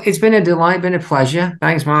 Well, it's been a delight, been a pleasure.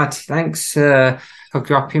 Thanks, Matt. Thanks for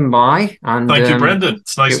dropping by. And thank you, Brendan.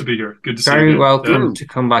 It's nice to be here. Good to see you. Very welcome to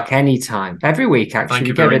come back anytime. Every week, actually. Thank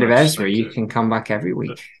you get rid of much. Ezra. You can come back every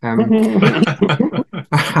week. Bye.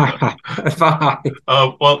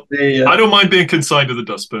 Well, I don't mind being consigned to the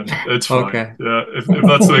dustbin. It's fine. Okay. Yeah, if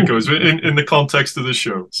that's the way it goes in the context of the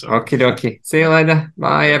show. So. Okie dokie. See you later.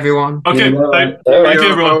 Bye, everyone. Okay. Thank you,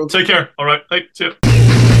 everyone. Take care. All right. See you.